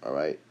nawa,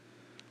 alright?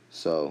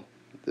 So,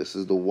 this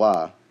is the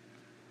wa,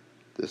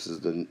 this is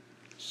the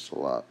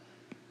salat,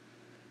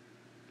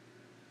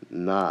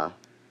 na,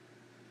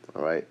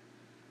 alright?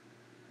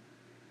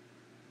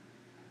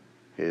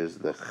 Here's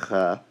the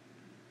cha,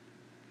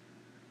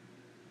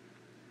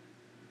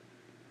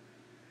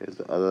 here's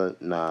the other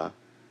na,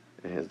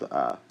 and here's the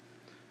ah.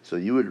 So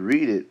you would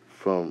read it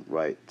from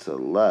right to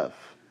left,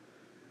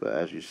 but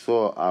as you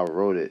saw, I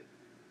wrote it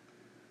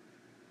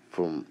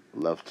from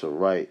left to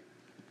right.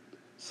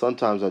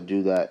 Sometimes I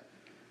do that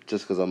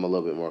just because I'm a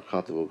little bit more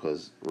comfortable,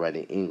 because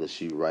writing English,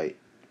 you write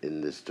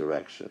in this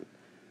direction.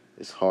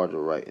 It's hard to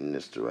write in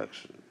this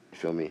direction. You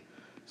feel me?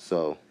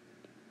 So,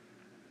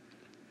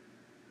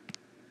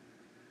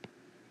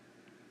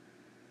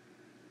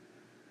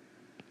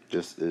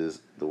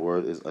 the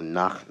word is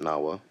anach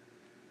nawa.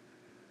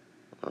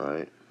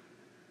 Alright?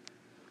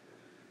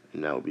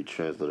 And that will be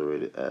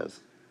transliterated as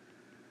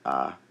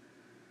a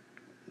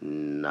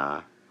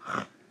na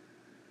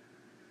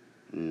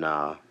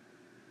na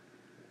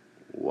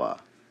wa.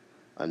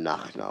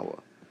 Anach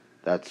nawa.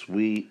 That's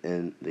we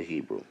in the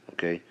Hebrew.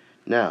 Okay?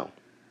 Now,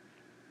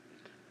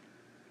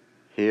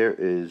 here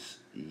is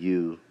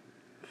you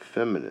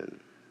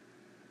feminine.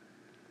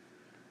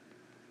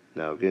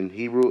 Now, again,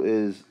 Hebrew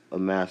is a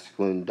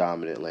masculine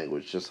dominant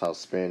language, just how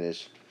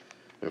Spanish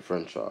and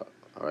French are.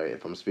 Alright?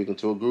 If I'm speaking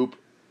to a group,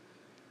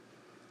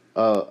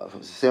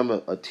 say I'm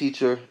a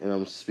teacher and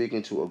I'm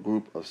speaking to a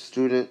group of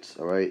students,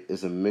 alright,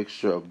 it's a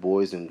mixture of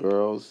boys and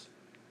girls.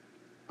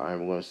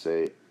 I'm going to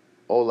say,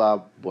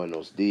 hola,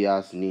 buenos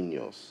dias,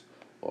 niños.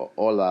 Or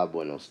hola,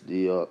 buenos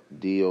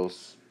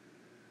dios,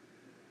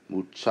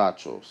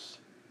 muchachos.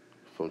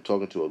 If I'm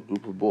talking to a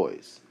group of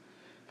boys.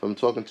 If I'm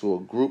talking to a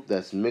group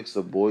that's mixed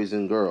of boys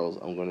and girls,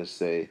 I'm going to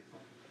say,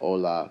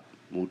 hola,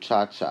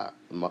 muchachos.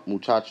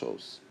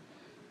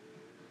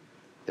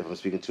 If I'm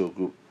speaking to a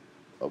group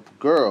of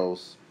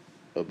girls,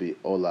 it'll be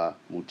hola,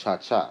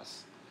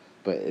 muchachas.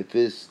 But if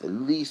it's at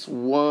least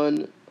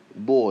one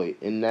boy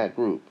in that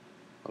group,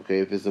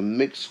 okay, if it's a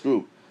mixed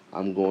group,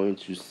 I'm going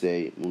to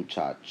say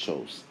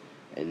muchachos.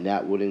 And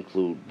that would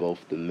include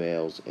both the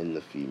males and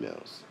the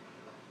females.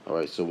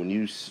 Alright, so when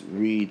you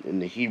read in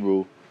the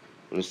Hebrew,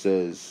 when it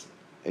says,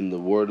 and the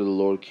word of the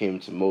Lord came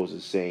to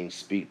Moses, saying,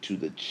 speak to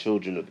the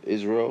children of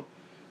Israel,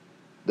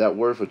 that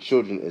word for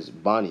children is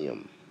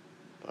baniam.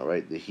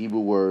 Alright, the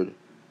Hebrew word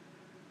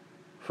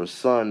for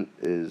son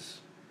is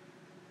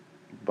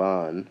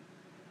ban,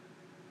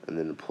 and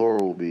then the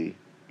plural will be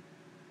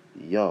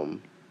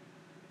yum.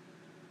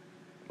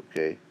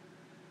 Okay,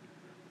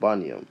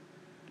 baniam,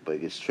 but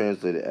it gets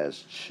translated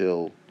as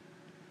children,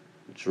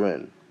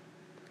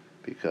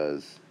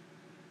 because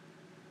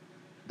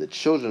the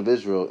children of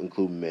Israel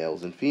include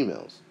males and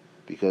females,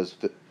 because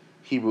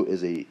Hebrew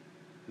is a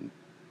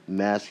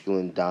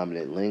masculine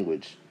dominant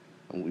language,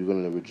 and we're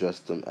going to address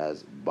them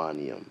as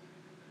baniam.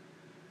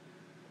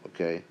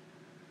 Okay,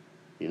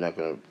 you're not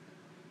going to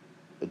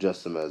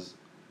address them as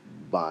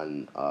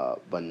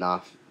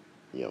banathium,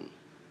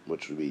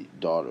 which would be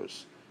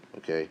daughters.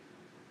 Okay,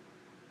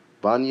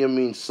 baniam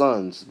means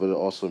sons, but it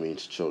also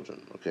means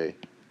children. Okay,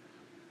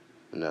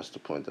 and that's the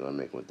point that I'm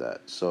making with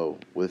that. So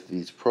with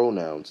these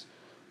pronouns,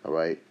 all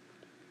right,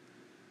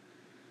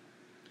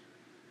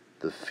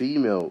 the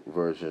female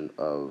version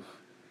of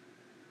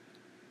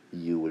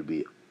you would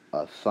be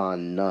a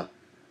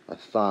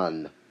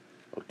than,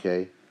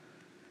 okay?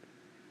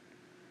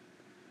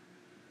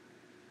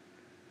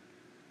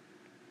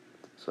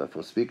 So if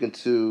I'm speaking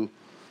to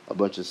a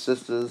bunch of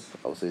sisters,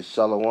 I would say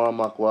Shalom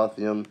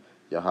Makwathium,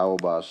 YAHAWAH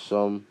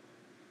bahasham,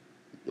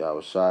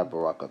 Yahawashi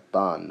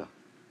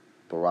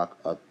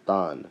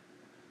Barakatan.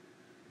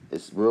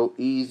 It's real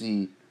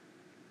easy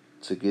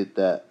to get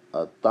that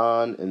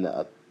athan and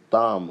the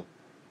atham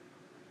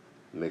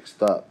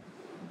mixed up.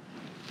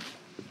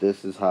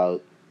 This is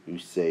how you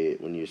say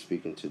it when you're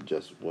speaking to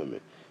just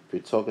women. If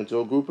you're talking to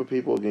a group of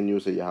people, again, you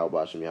would say Yahawah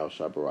bahasham,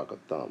 Yahawashi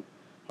Barakatan.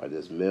 Alright,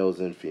 there's males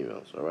and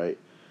females, alright?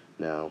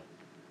 Now,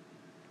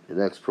 the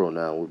next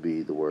pronoun would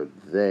be the word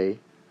they.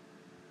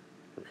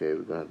 Okay,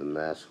 we're going to have the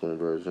masculine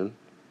version.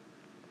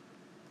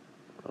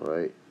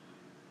 Alright?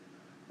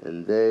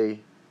 And they,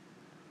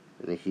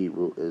 in the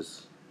Hebrew,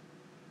 is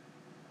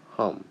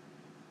hum.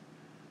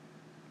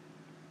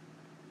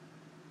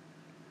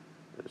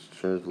 It's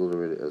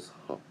transliterated as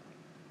hum.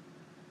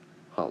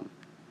 Hum.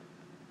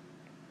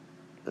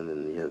 And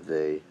then you have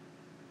they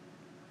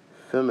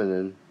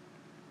feminine.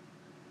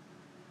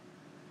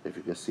 If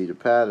you can see the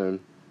pattern,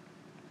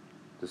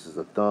 this is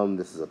a thumb,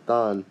 this is a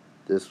than,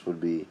 this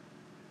would be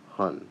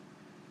hun.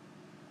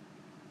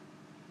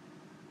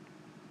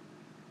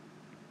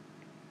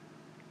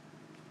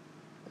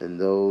 And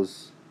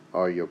those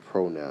are your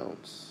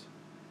pronouns.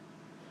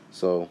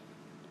 So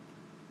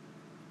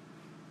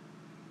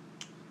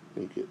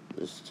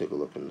let's take a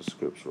look in the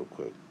scripts real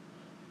quick.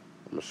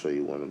 I'm going to show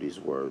you one of these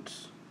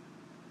words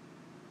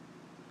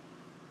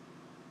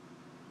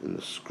in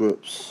the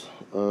scripts.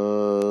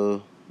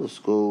 Let's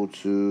go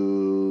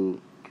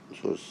to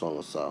Song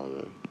of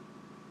Solomon.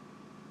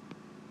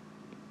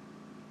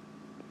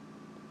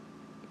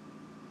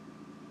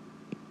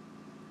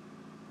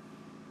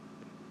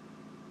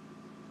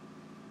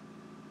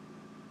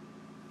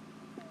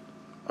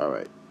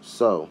 Alright,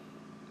 so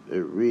it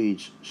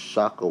reads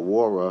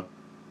Shakawara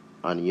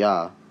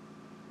Anya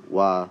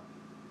Wa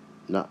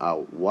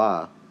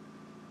Na'awa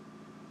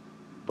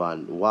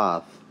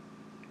Banwath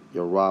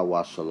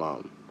Yarawa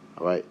Shalom.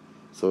 Alright,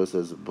 so it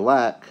says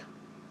black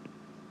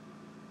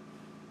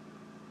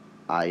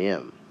I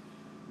am.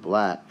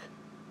 Black,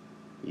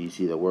 you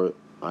see the word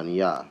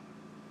Anya.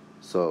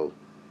 So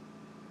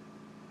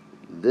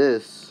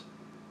this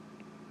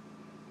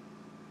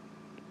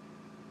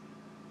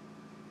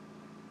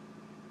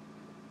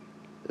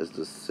is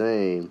the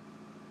same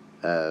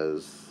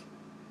as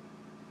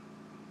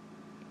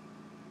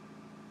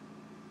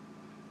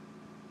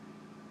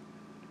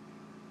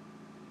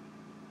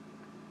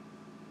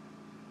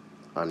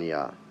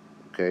Anya,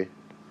 okay?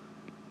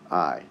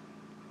 I.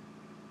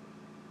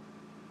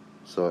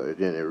 So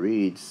again, it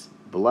reads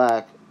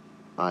black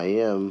I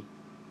am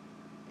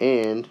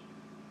and,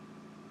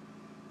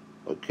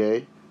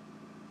 okay,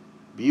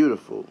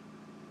 beautiful.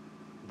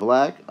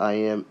 Black I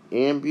am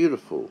and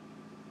beautiful.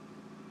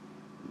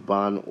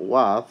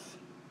 Banwath,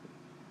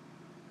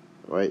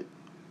 right?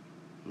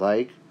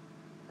 Like,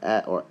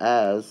 at or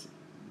as,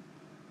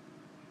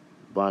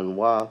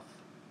 Banwath,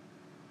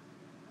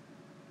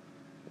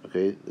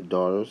 okay, the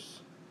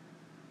daughters,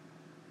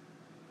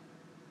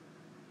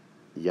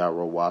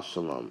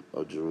 Yahawashi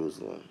of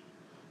Jerusalem.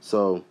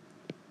 So,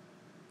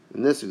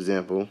 in this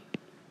example,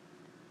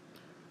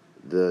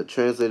 the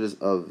translators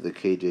of the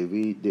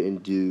KJV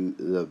didn't do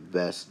the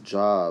best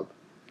job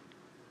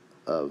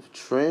of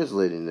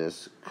translating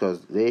this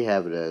because they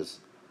have it as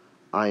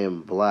I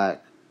am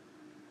black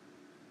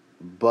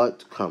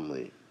but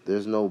comely.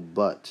 There's no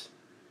but.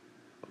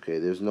 Okay,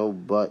 there's no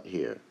but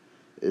here.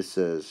 It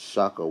says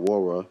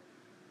Shakawara,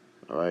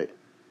 alright?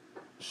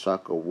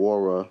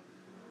 Shakawara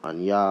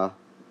Anya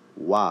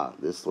Wa.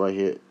 This right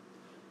here,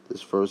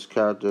 this first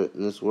character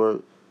in this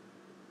word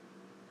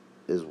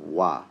is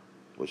Wa,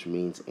 which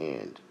means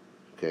and.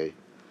 Okay?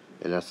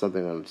 And that's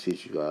something I'm going to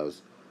teach you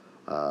guys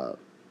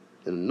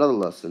in another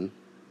lesson.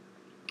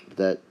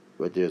 That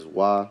right there is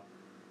Wa,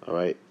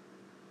 alright?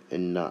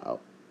 And Na.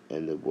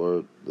 And the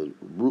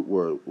root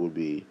word would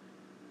be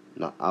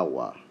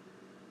Na'awa.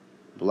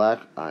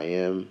 Black I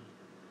am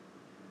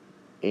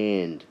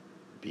and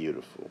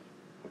beautiful.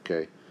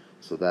 Okay?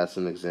 So that's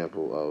an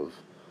example of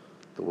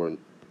the word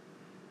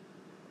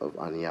of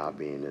Anya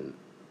being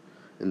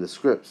in the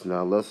scripts.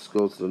 Now let's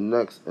go to the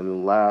next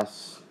and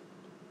last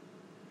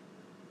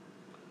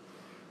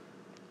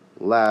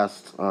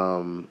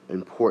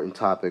important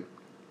topic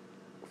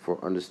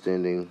for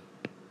understanding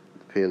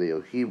the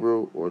Paleo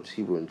Hebrew or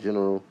Hebrew in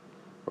general,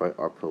 right?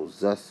 Are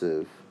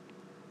possessive.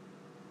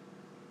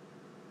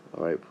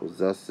 All right,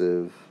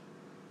 possessive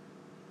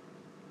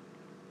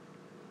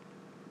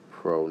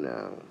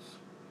pronouns.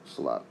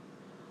 Slot.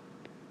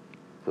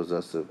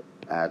 Possessive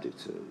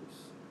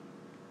adjectives.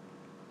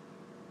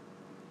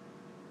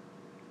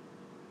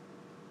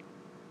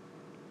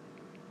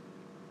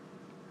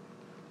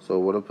 So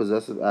what a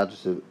possessive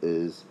adjective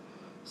is,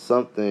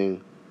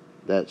 something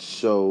that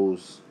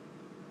shows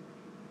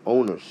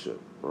ownership,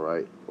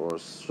 right? Or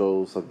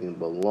shows something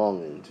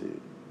belonging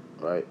to,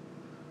 right?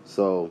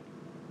 So,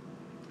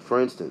 for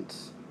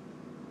instance,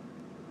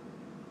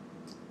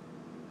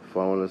 if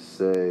I want to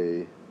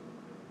say,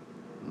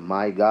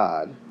 my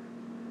God.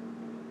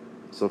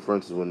 So, for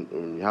instance,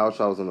 when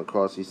Yahawashi was on the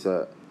cross, he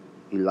said,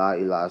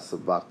 Eli, Eli,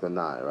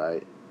 sabachthani,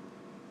 right?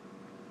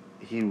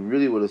 He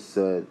really would have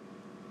said,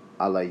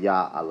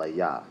 Alayah,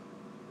 Alayah.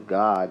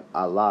 God,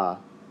 Allah,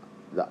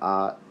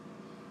 the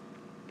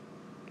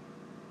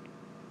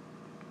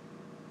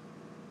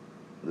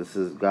this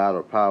is God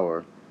or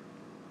power.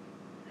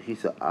 He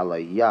said,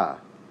 Alayah,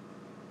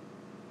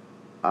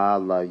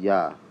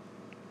 Alayah.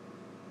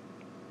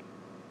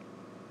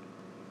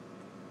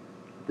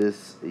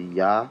 This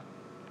Yah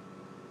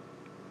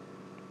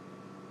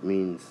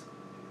means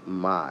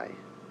my.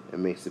 It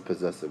makes it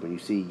possessive. When you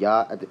see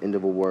Yah at the end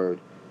of a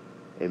word,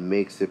 it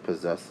makes it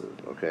possessive,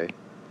 okay?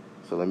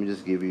 So let me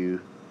just give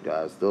you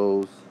guys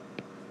those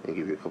and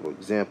give you a couple of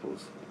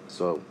examples.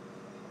 So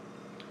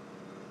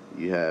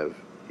you have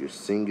your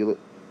singular.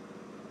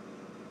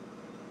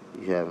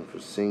 You have them for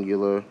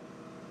singular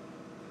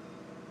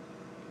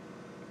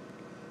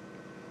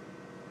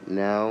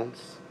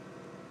nouns.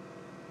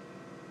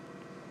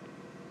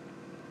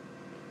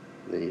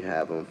 Then you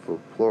have them for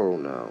plural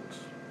nouns.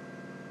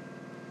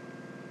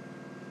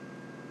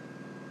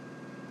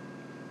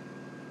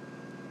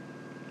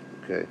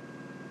 Okay.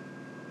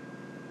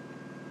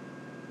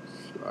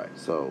 Alright,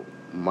 so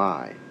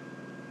my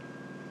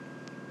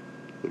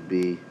would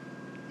be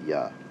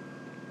Ya.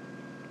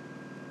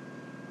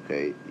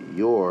 Okay,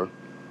 your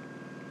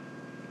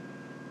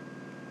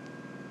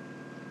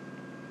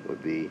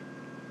would be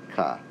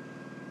Ka.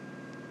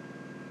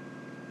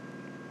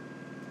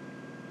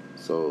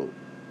 So,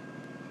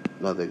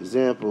 another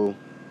example,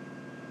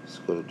 let's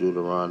go to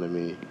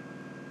Deuteronomy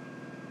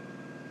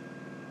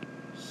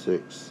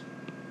 6.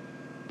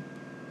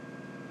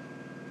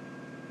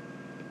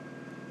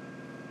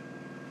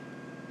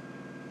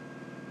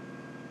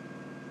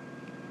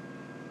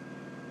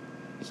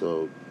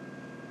 So,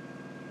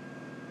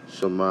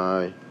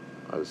 Shemai,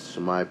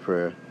 Shemai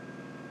prayer,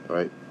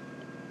 right?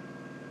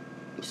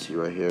 You see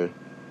right here,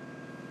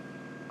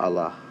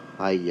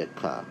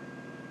 Alahayaka,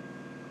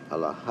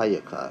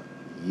 Alahayaka,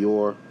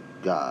 your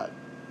God.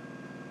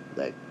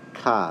 That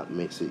Ka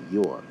makes it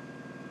your.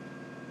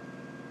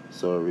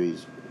 So it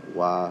reads,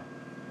 Wa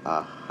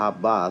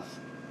ahabath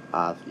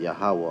ath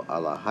Yahawah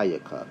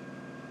Alahayaka.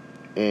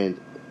 And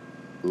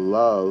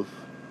love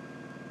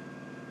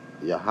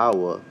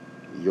Yahawah,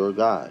 your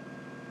God.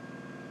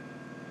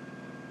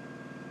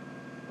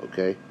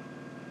 Okay?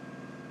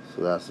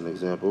 So that's an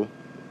example.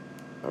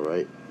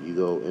 Alright? You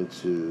go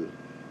into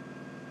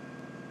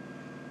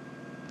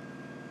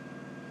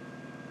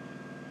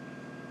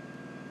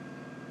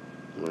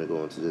I'm going to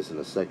go into this in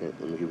a second.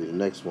 Let me give you the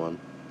next one.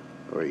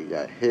 Alright, you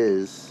got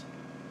his.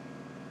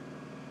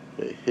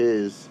 Okay,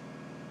 his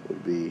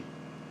would be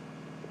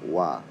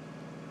Wa.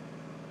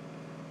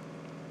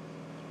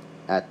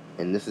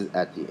 And this is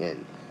at the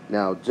end.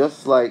 Now,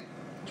 just like,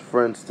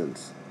 for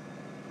instance,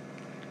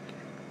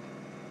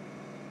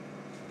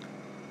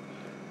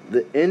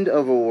 the end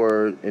of a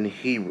word in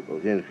Hebrew,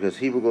 again, because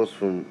Hebrew goes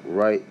from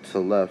right to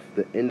left,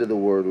 the end of the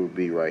word would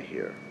be right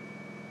here.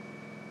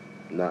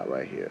 Not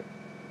right here.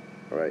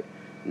 Alright?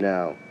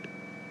 Now,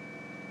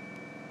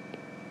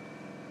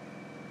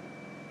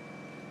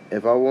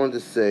 if I wanted to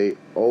say,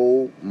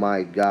 oh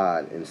my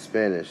God, in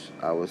Spanish,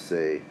 I would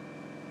say,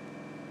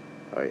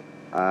 alright,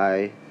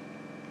 ay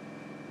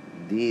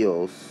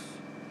Dios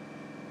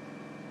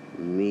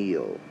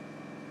mío.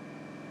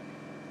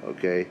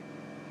 Okay?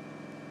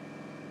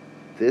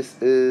 This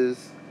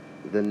is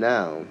the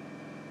noun.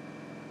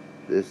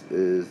 This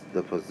is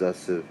the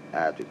possessive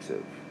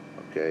adjective.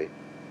 Okay?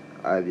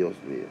 Ay Dios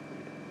mío.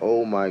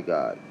 Oh my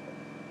God.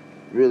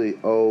 Really,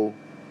 oh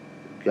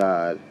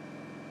God,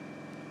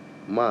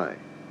 mine.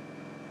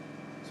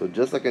 So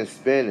just like in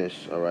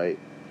Spanish, alright,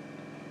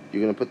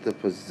 you're going to put the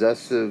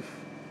possessive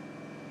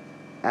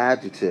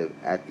adjective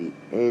at the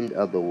end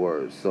of the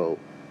word. So,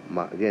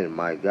 again,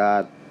 my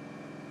God,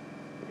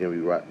 again, we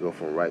go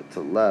from right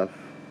to left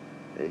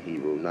in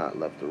Hebrew, not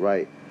left to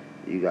right.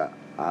 You got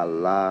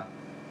Allah,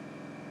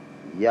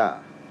 Ya.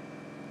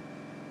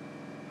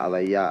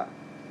 Allah, Ya.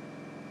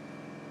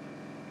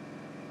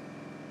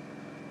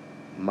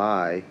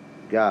 My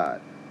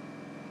God.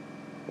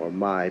 Or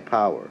my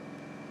power.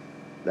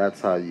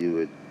 That's how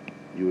you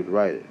would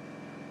write it.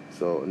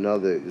 So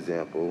another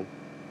example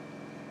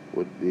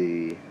would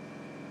be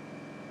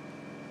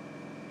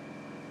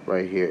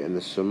right here in the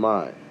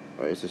Shemai.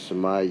 Right, it's a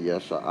Shemai,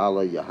 Yasha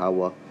Allah,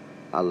 Yahawah,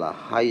 Allah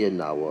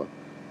Hayanawa,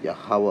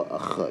 Yahawah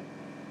Achad.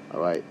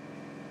 Alright?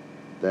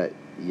 That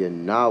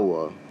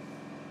Yanawa,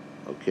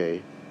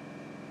 okay,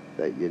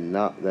 that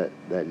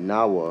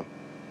Nawa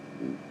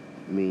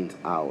means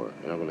our.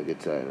 And I'm going to get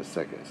to that in a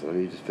second. So let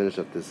me just finish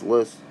up this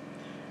list.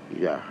 You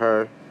got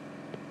her.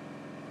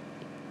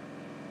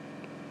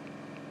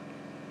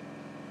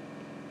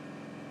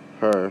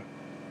 Her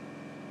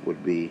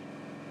would be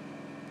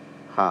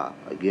Ha,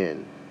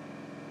 again,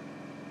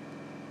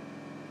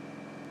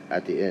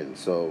 at the end.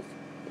 So,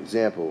 for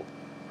example,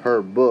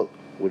 her book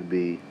would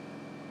be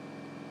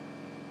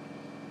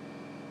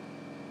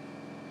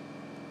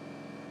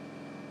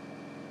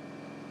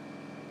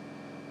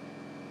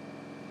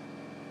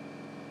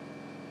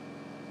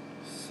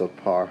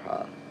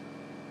Saparha.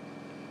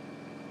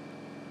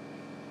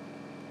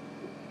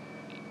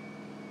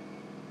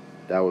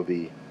 That would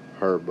be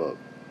her book.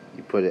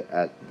 You put it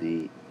at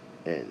the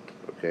end,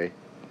 okay?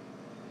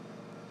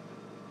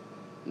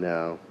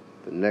 Now,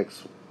 the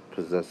next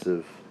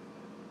possessive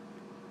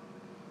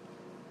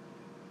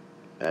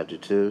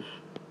adjective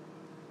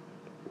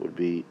would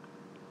be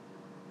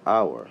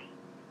our,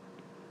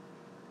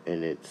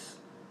 and it's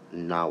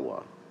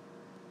Nawa.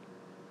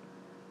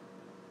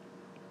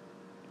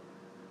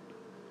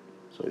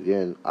 So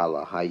again,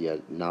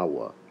 Alahaya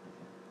Nawa,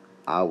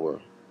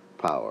 our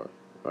power,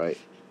 right?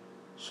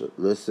 So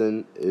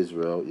listen,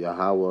 Israel,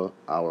 Yahawah,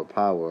 our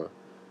power,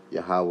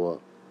 Yahawah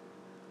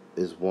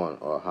is one,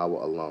 or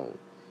Yahawah alone.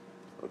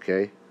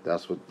 Okay?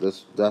 That's what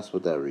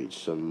that reads.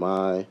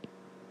 Shemai,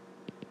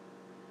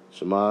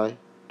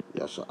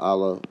 Yasha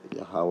Allah,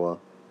 Yahawah,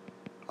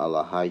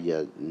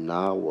 Alahaya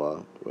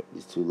Nawa,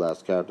 these two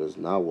last characters,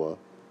 Nawa,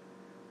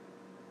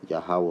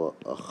 Yahawah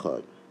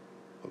Achad.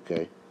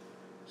 Okay?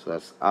 So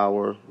that's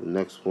our. The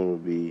next one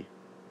would be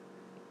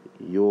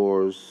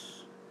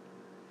yours,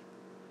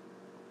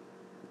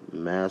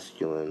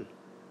 masculine,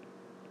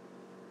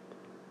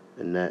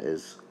 and that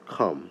is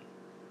come.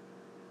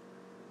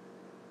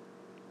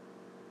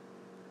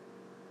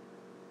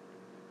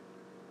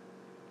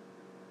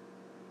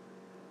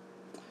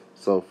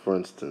 So, for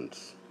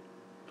instance,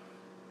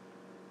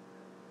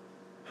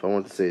 if I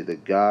want to say the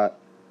God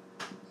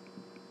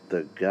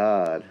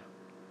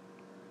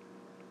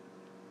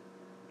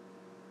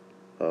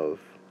of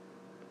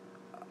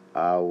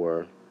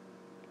our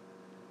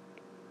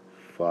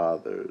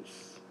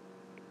fathers.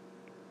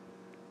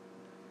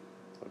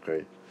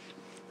 Okay.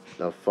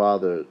 Now,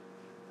 father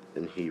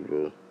in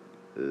Hebrew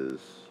is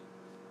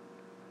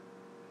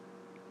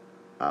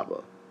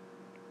Abba.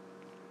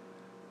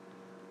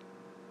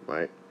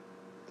 Right?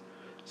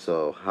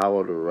 So, how I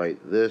would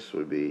write this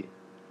would be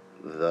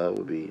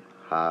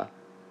ha,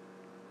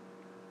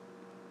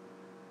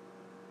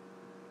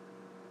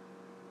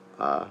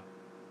 a,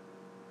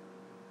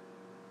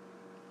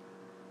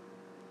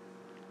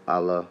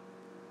 Allah,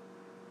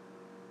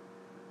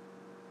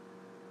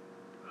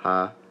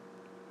 ha,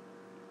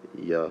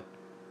 ya,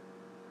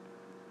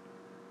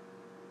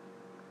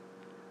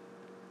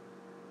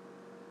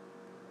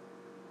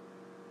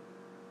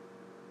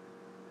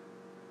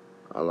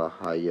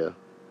 alahaya,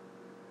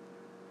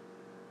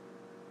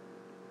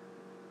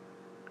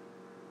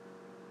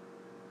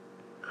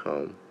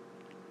 come,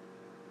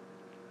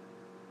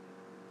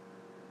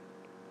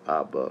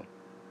 Abba,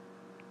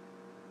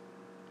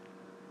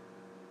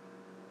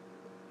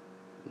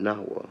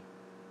 Nawa.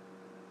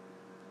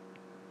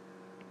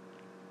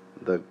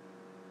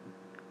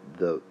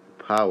 The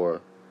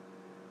power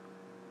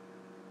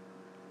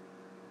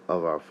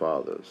of our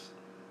fathers.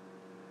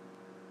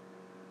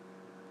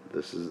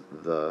 This is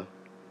the,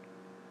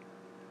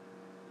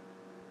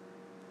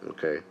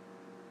 okay.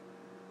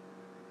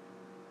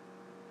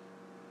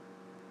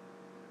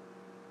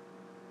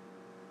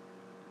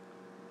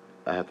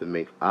 I have to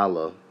make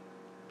Allah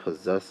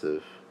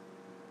possessive,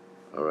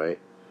 alright?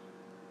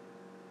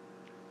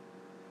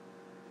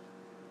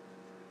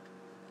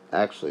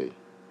 Actually,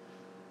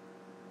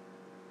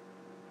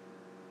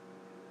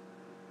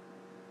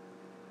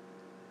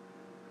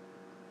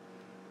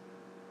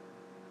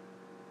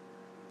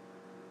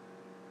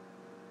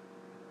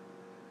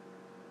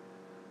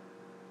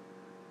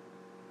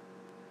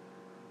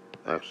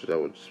 that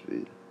would just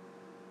be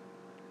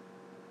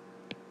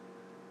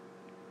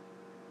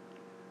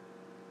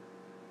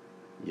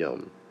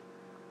Yum,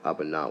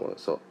 Abba Nawa.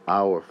 So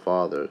our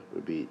father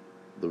would be,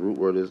 the root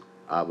word is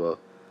Abba,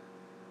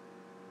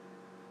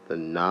 the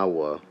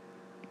Nawa,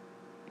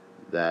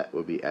 that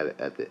would be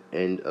at the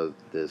end of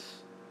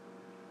this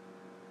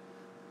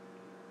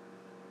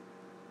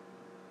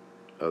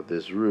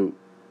root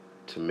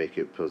to make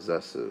it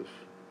possessive.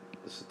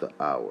 This is the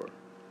our.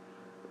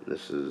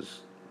 This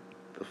is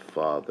the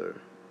father.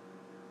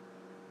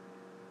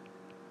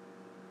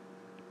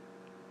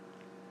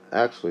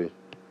 Actually,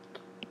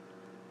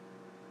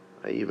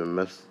 I even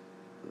messed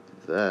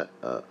that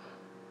up.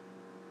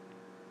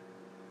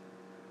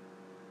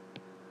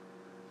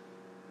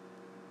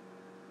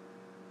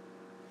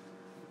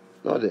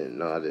 No, I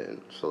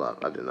didn't.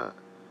 Salak, I did not.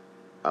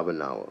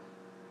 Abanawa.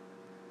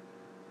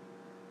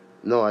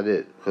 No, I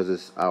did, because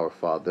it's our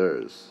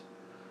fathers.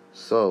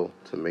 So,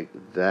 to make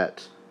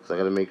that, because I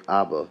got to make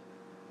Abba.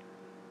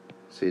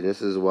 See,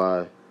 this is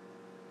why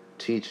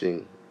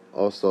teaching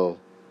also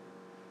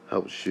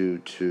helps you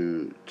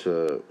to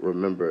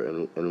remember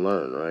and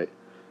learn, right?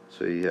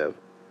 So you have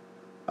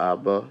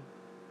Abba,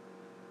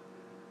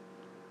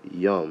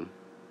 Yum,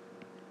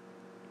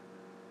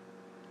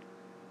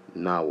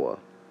 Nawa.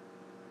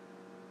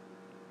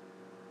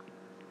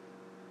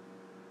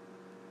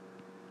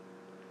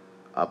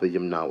 Abba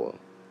Yum Nawa.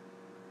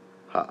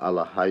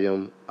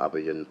 Halalyam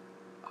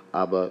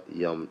Abba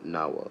Yum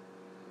Nawa.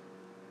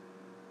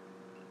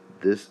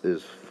 This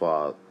is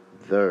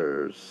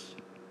fathers,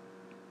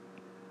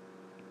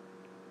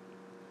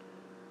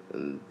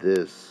 and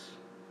this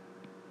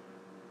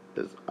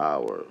is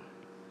our.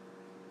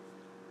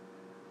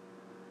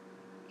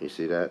 You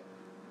see that?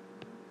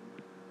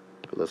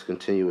 But let's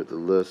continue with the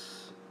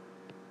list.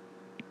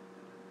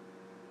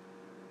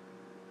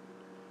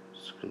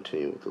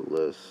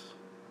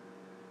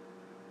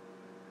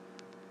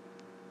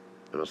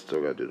 And I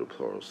still got to do the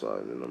plural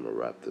side, and then I'm going to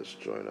wrap this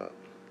joint up.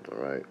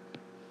 Alright?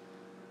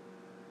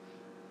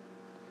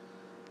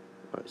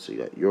 Alright, so you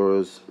got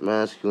yours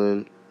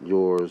masculine,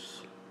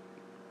 yours,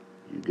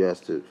 you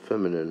guessed it,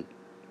 feminine,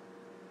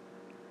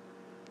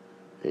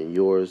 and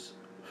yours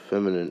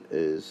feminine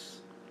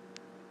is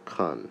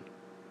kan.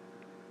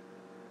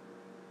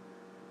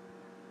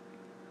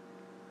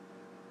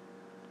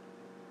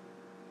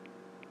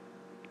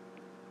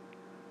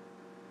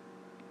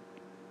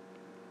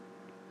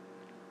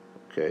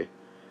 Okay,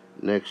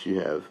 next you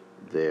have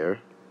there.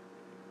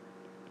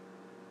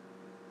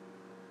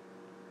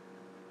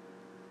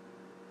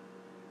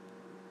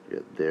 You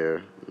got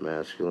there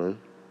masculine.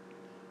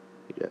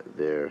 You got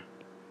there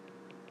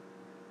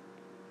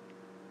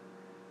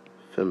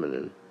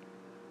feminine.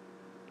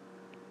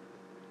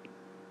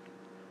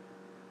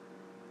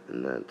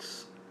 And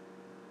that's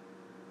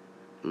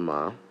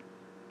ma.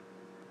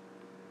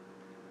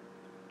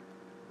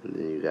 And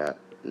then you got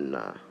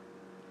na.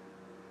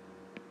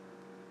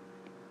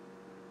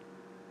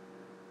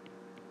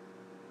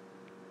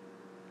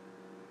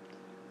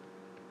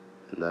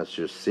 And that's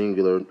your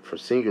singular. For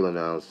singular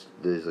nouns,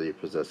 these are your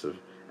possessive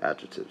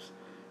adjectives.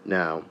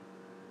 Now,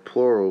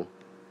 plural,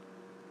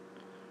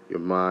 your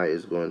my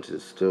is going to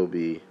still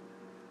be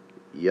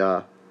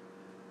ya.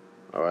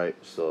 Alright,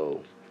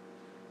 so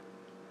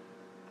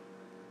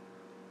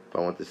if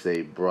I want to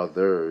say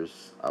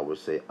brothers, I would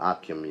say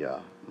akim ya,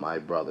 my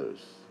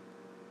brothers.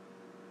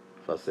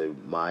 If I say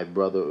my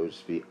brother, it would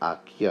just be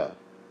akya.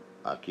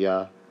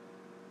 Akya,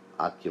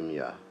 akim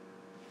ya.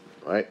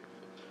 Alright?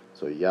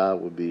 So ya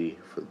would be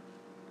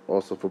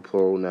also for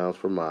plural nouns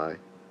for my.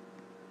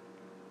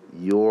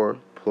 Your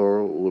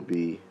plural would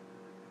be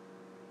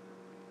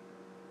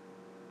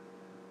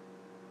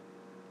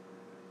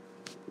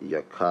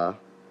yaka.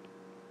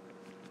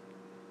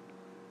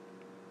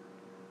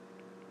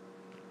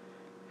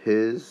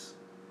 His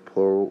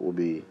plural will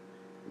be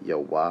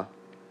YAHAWAH.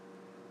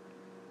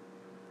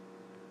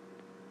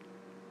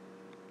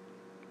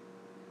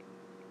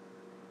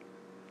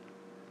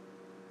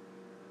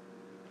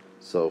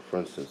 So, for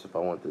instance, if I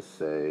want to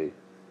say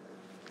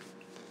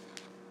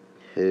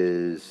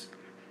his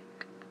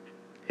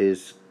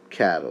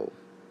cattle,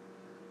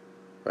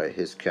 right?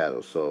 His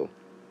cattle. So,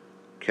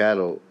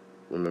 cattle,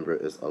 remember,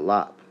 is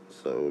alap.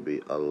 So it would be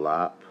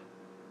alap.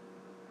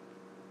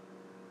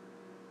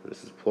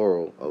 This is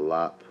plural.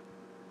 Alap.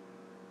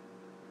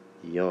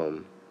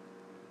 Yum.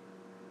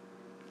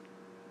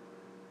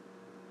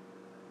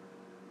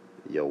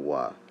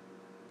 YAHAWAH.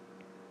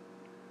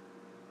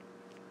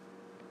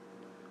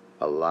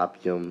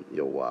 Alapium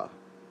YAHAWAH.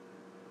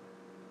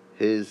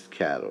 His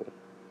cattle.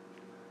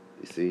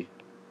 You see?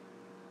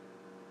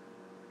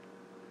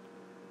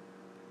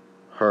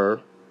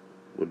 Her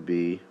would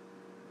be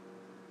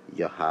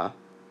Yaha.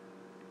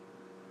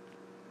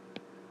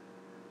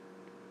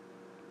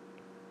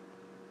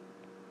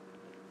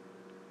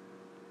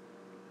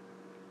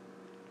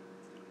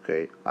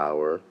 Okay,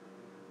 our.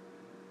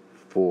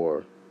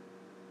 For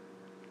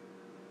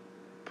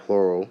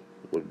plural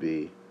would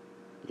be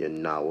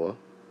Yanawa.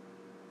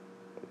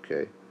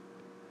 Okay.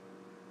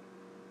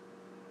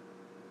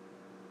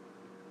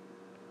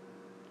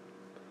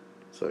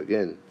 So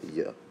again,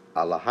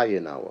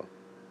 Alahayanawa.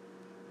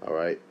 All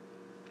right.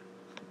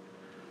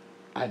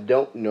 I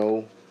don't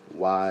know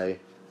why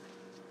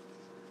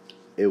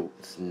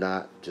it's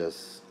not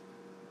just,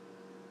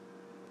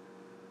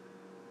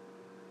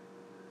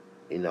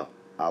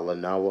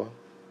 Alanawa.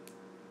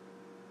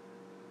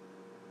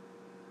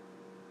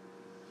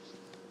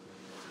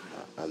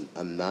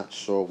 I'm not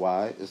sure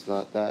why it's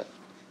not that.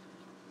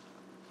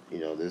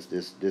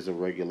 There's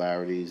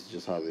irregularities,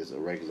 just how there's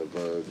irregular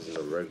verbs and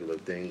irregular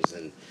things,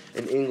 and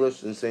in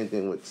English, and same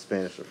thing with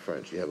Spanish or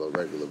French. You have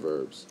irregular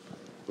verbs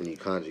when you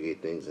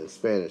conjugate things. In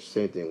Spanish,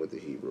 same thing with the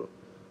Hebrew.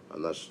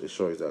 I'm not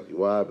sure exactly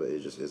why, but it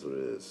just is what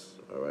it is.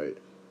 All right.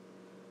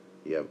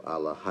 You have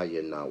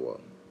Alahayanawa.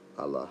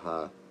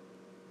 Alaha.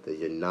 The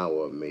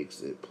Yanawa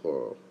makes it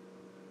plural.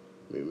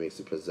 It makes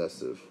it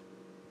possessive.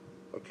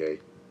 Okay.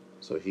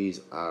 So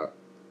he's our.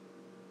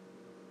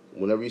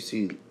 Whenever you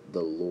see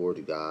the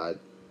Lord God,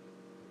 it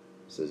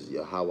says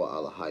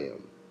Yahawah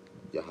Alahayim.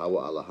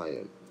 Yahawah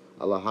Alahayim.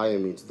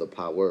 Alahayim means the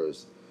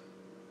powers.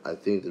 I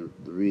think the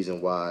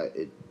reason why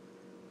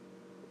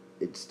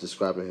it's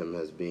describing him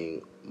as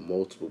being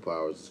multiple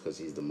powers is because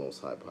he's the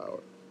most high power.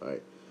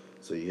 Right?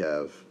 So you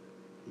have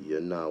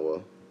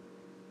Yanawa.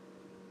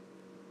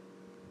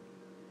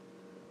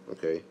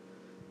 Okay.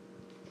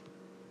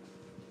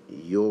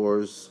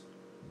 Yours,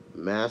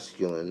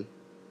 masculine,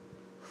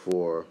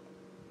 for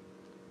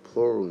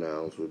plural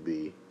nouns would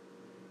be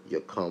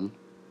Yakum.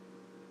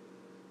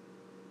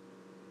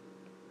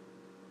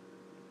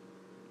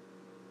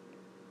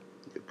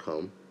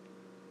 Yakum.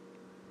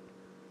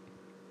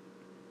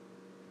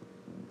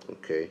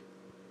 Okay.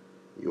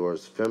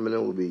 Yours,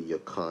 feminine, would be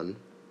Yakun.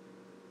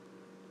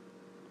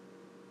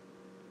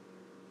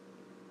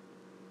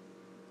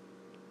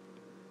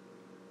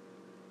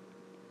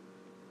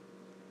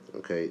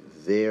 Okay.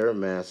 Their,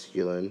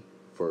 masculine,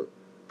 for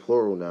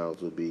plural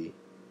nouns would be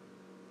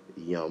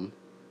Yum.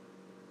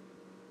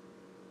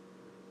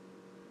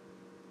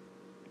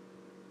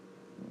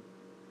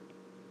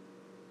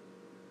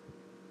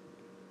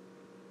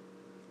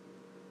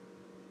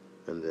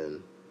 And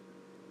then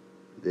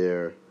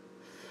their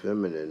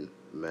feminine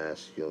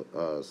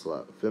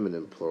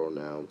feminine plural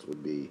nouns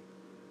would be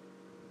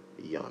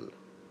Yun.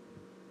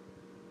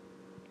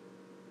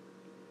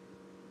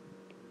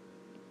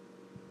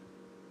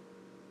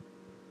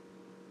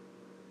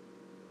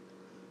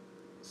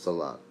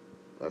 Salat.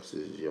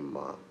 Actually, is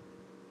Yama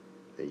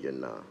and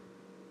Yana.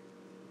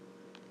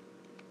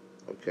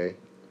 Okay?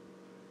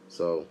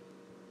 So,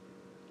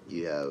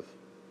 you have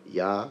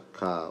Ya,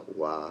 Ka,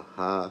 Wa,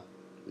 Ha,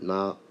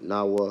 Na,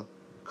 Nawa,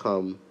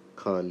 Kum,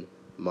 Kun,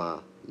 Ma,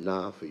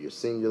 Na for your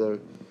singular.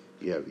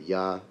 You have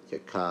Ya,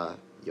 Yaka,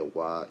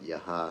 Yawa,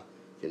 Yaha,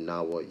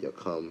 Yanawa,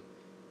 Yakum,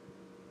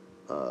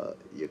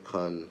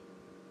 Yakun,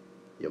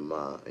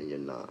 Yama, and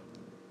Yana.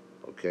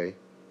 Okay?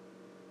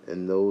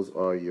 And those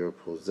are your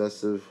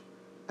possessive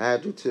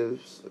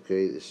adjectives.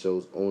 Okay? It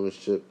shows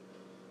ownership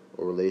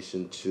or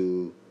relation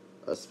to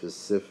a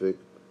specific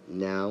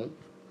noun.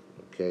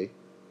 Okay?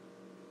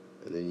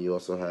 And then you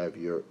also have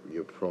your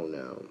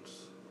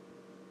pronouns.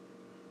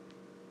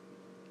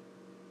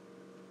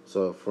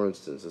 So, for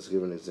instance, let's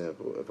give an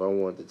example. If I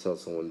wanted to tell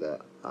someone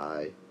that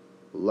I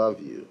love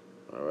you,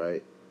 all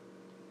right?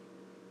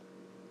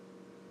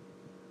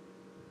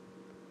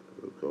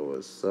 We'll go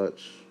as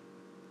such.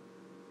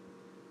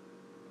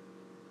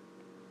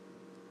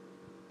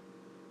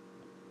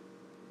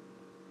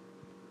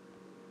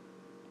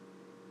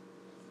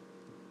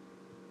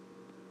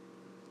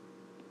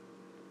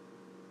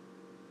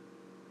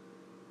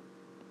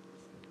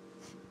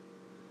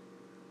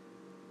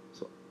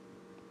 So,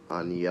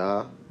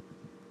 Anya.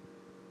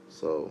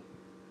 So,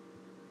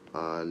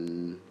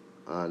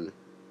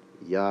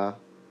 Ya,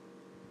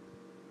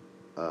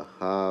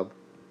 Ahab,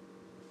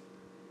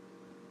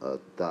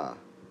 Atha.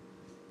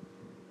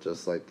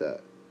 Just like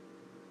that.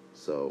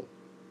 So,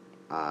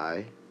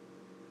 I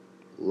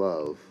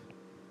love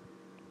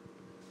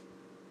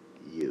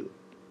you.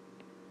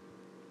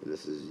 And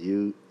this is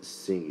you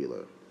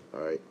singular.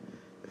 Alright?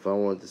 If I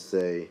wanted to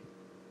say,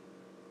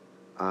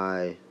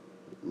 I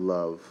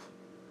love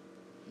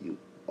you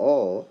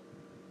all,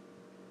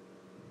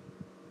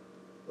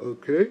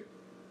 okay,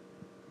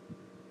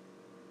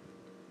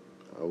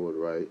 I would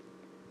write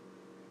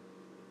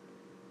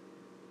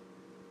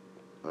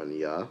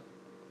Anya,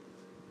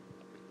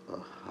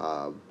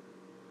 Ahab,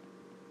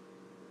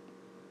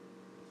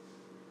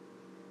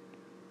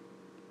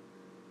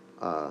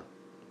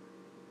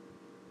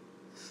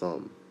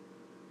 Thumb.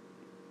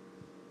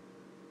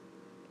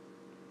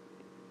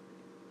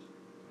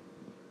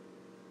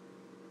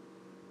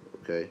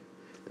 Okay?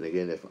 And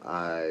again, if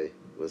I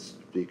was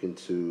speaking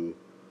to,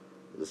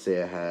 let's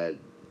say I had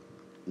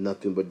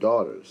nothing but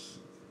daughters,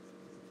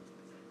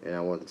 and I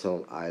wanted to tell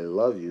them, I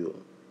love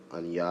you,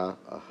 Anya,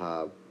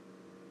 Ahab,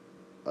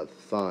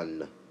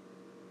 Athan,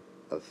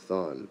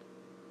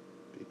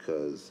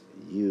 because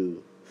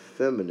you,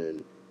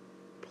 feminine,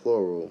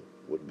 plural,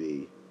 would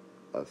be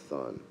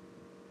Athan.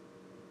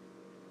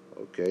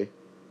 Okay?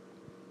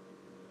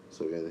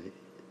 So again,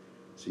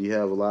 so you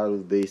have a lot of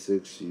the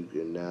basics. You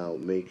can now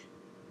make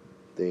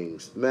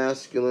things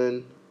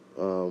masculine,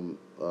 plural,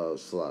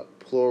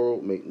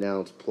 make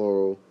nouns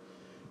plural.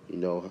 You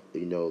know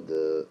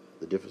the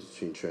difference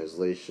between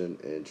translation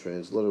and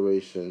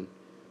transliteration.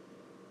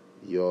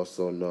 You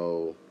also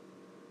know,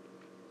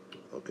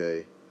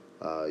 okay,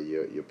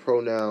 your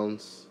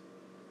pronouns,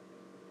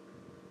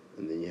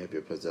 and then you have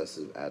your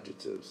possessive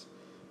adjectives.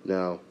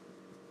 Now,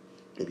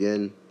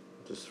 again,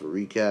 just for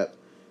recap,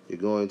 you're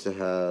going to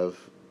have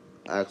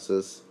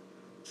access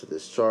to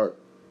this chart,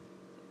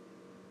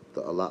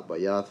 the Alat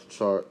Bayath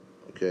chart.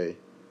 Okay,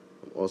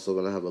 I'm also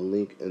going to have a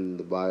link in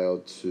the bio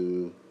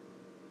to,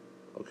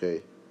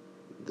 okay,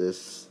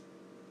 this,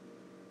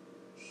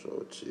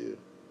 show it to you,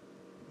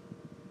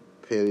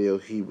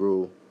 Paleo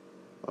Hebrew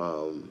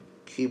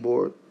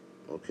keyboard.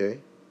 Okay,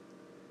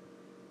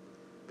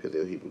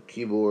 Paleo Hebrew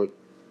keyboard.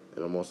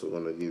 And I'm also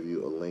going to give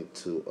you a link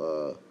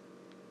to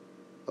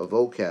a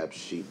vocab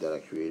sheet that I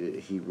created,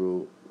 a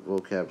Hebrew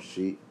vocab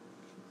sheet.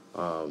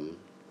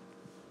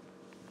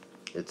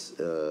 It's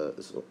a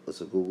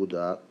Google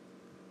Doc,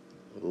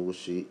 a Google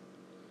sheet.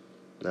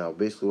 Now,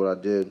 basically what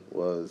I did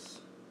was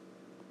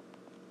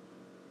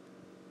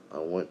I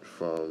went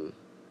from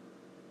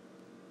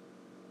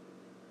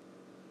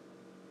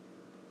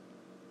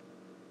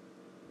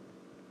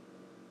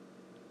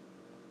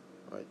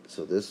alright,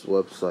 so this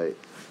website,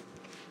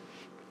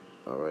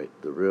 alright,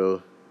 the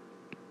real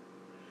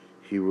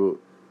Hebrew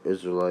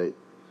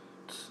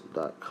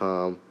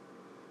Israelites.com,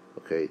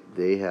 okay,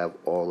 they have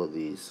all of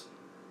these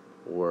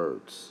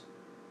words.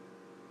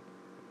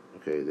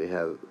 Okay, they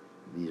have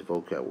these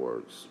vocab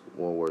words,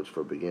 more words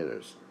for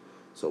beginners.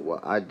 So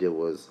what I did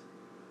was,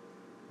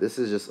 this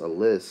is just a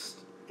list.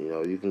 You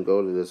know, you can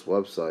go to this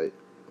website,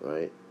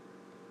 right,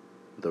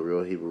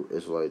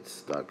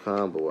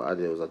 therealHebrewIsraelites.com, but what I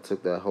did was I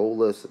took that whole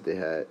list that they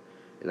had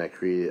and I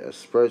created a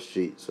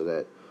spreadsheet so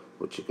that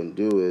what you can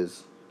do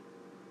is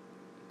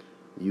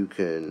you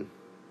can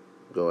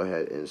go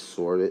ahead and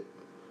sort it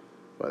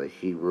by the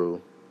Hebrew.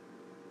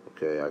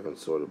 Okay, I can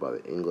sort it by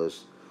the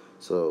English.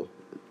 So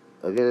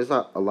again, it's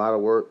not a lot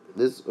of work.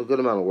 There's a good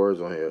amount of words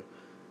on here.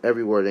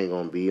 Every word ain't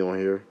gonna be on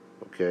here.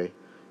 Okay,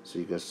 so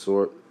you can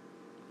sort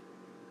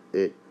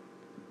it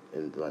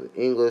by the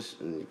English,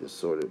 and you can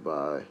sort it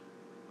by,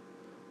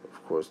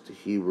 of course, the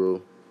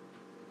Hebrew.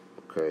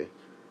 Okay,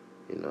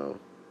 you know,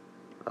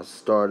 I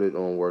started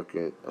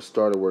working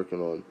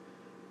on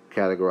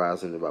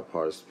categorizing it by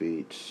part of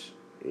speech,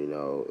 you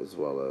know, as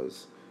well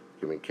as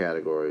giving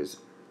categories,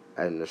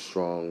 adding the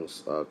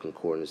Strong's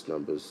concordance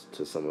numbers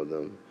to some of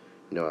them,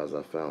 you know, as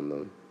I found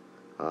them.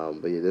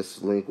 But yeah,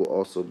 this link will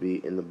also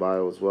be in the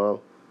bio as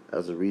well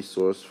as a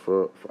resource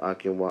for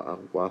Akim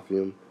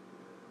Wafium.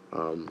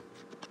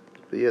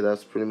 But yeah,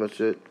 that's pretty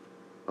much it.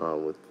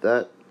 With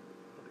that,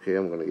 okay,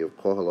 I'm going to give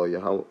Call Hello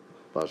Yahawah,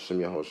 bahasham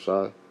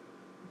Yahawashi.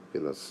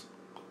 Again, that's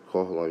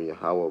Call Hello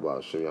Yahawah,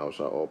 bahasham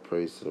Yahawashi. All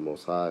praise to the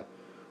Most High,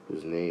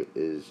 whose name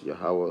is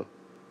Yahawah.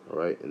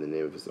 Alright, and the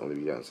name of his only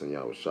begotten Son,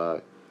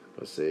 Yahawashi.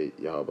 Let's say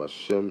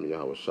Yahawashi,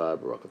 Yahawashi,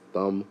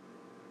 Barakathum,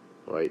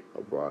 right?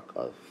 A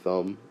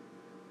Barakathum,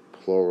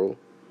 plural,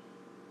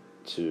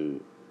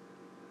 to,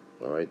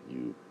 all right,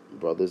 you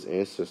brothers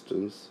and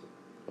sisters,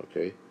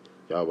 okay?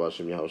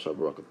 Yahawashi, Yahawashi,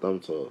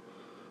 Barakathum, to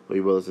all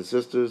you brothers and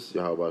sisters.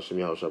 Yahawashi,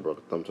 Yahawashi,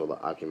 Barakathum, to all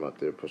the Akim out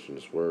there pushing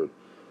this word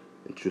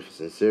in truth and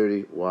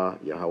sincerity. Why?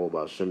 Yahawah,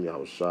 bahasham,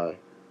 Yahawashi,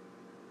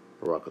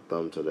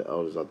 Barakathum, to the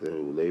elders out there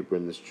who labor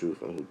in this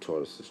truth and who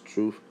taught us this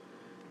truth.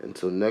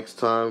 Until next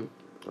time,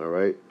 all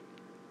right,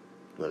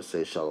 let's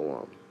say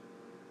shalom.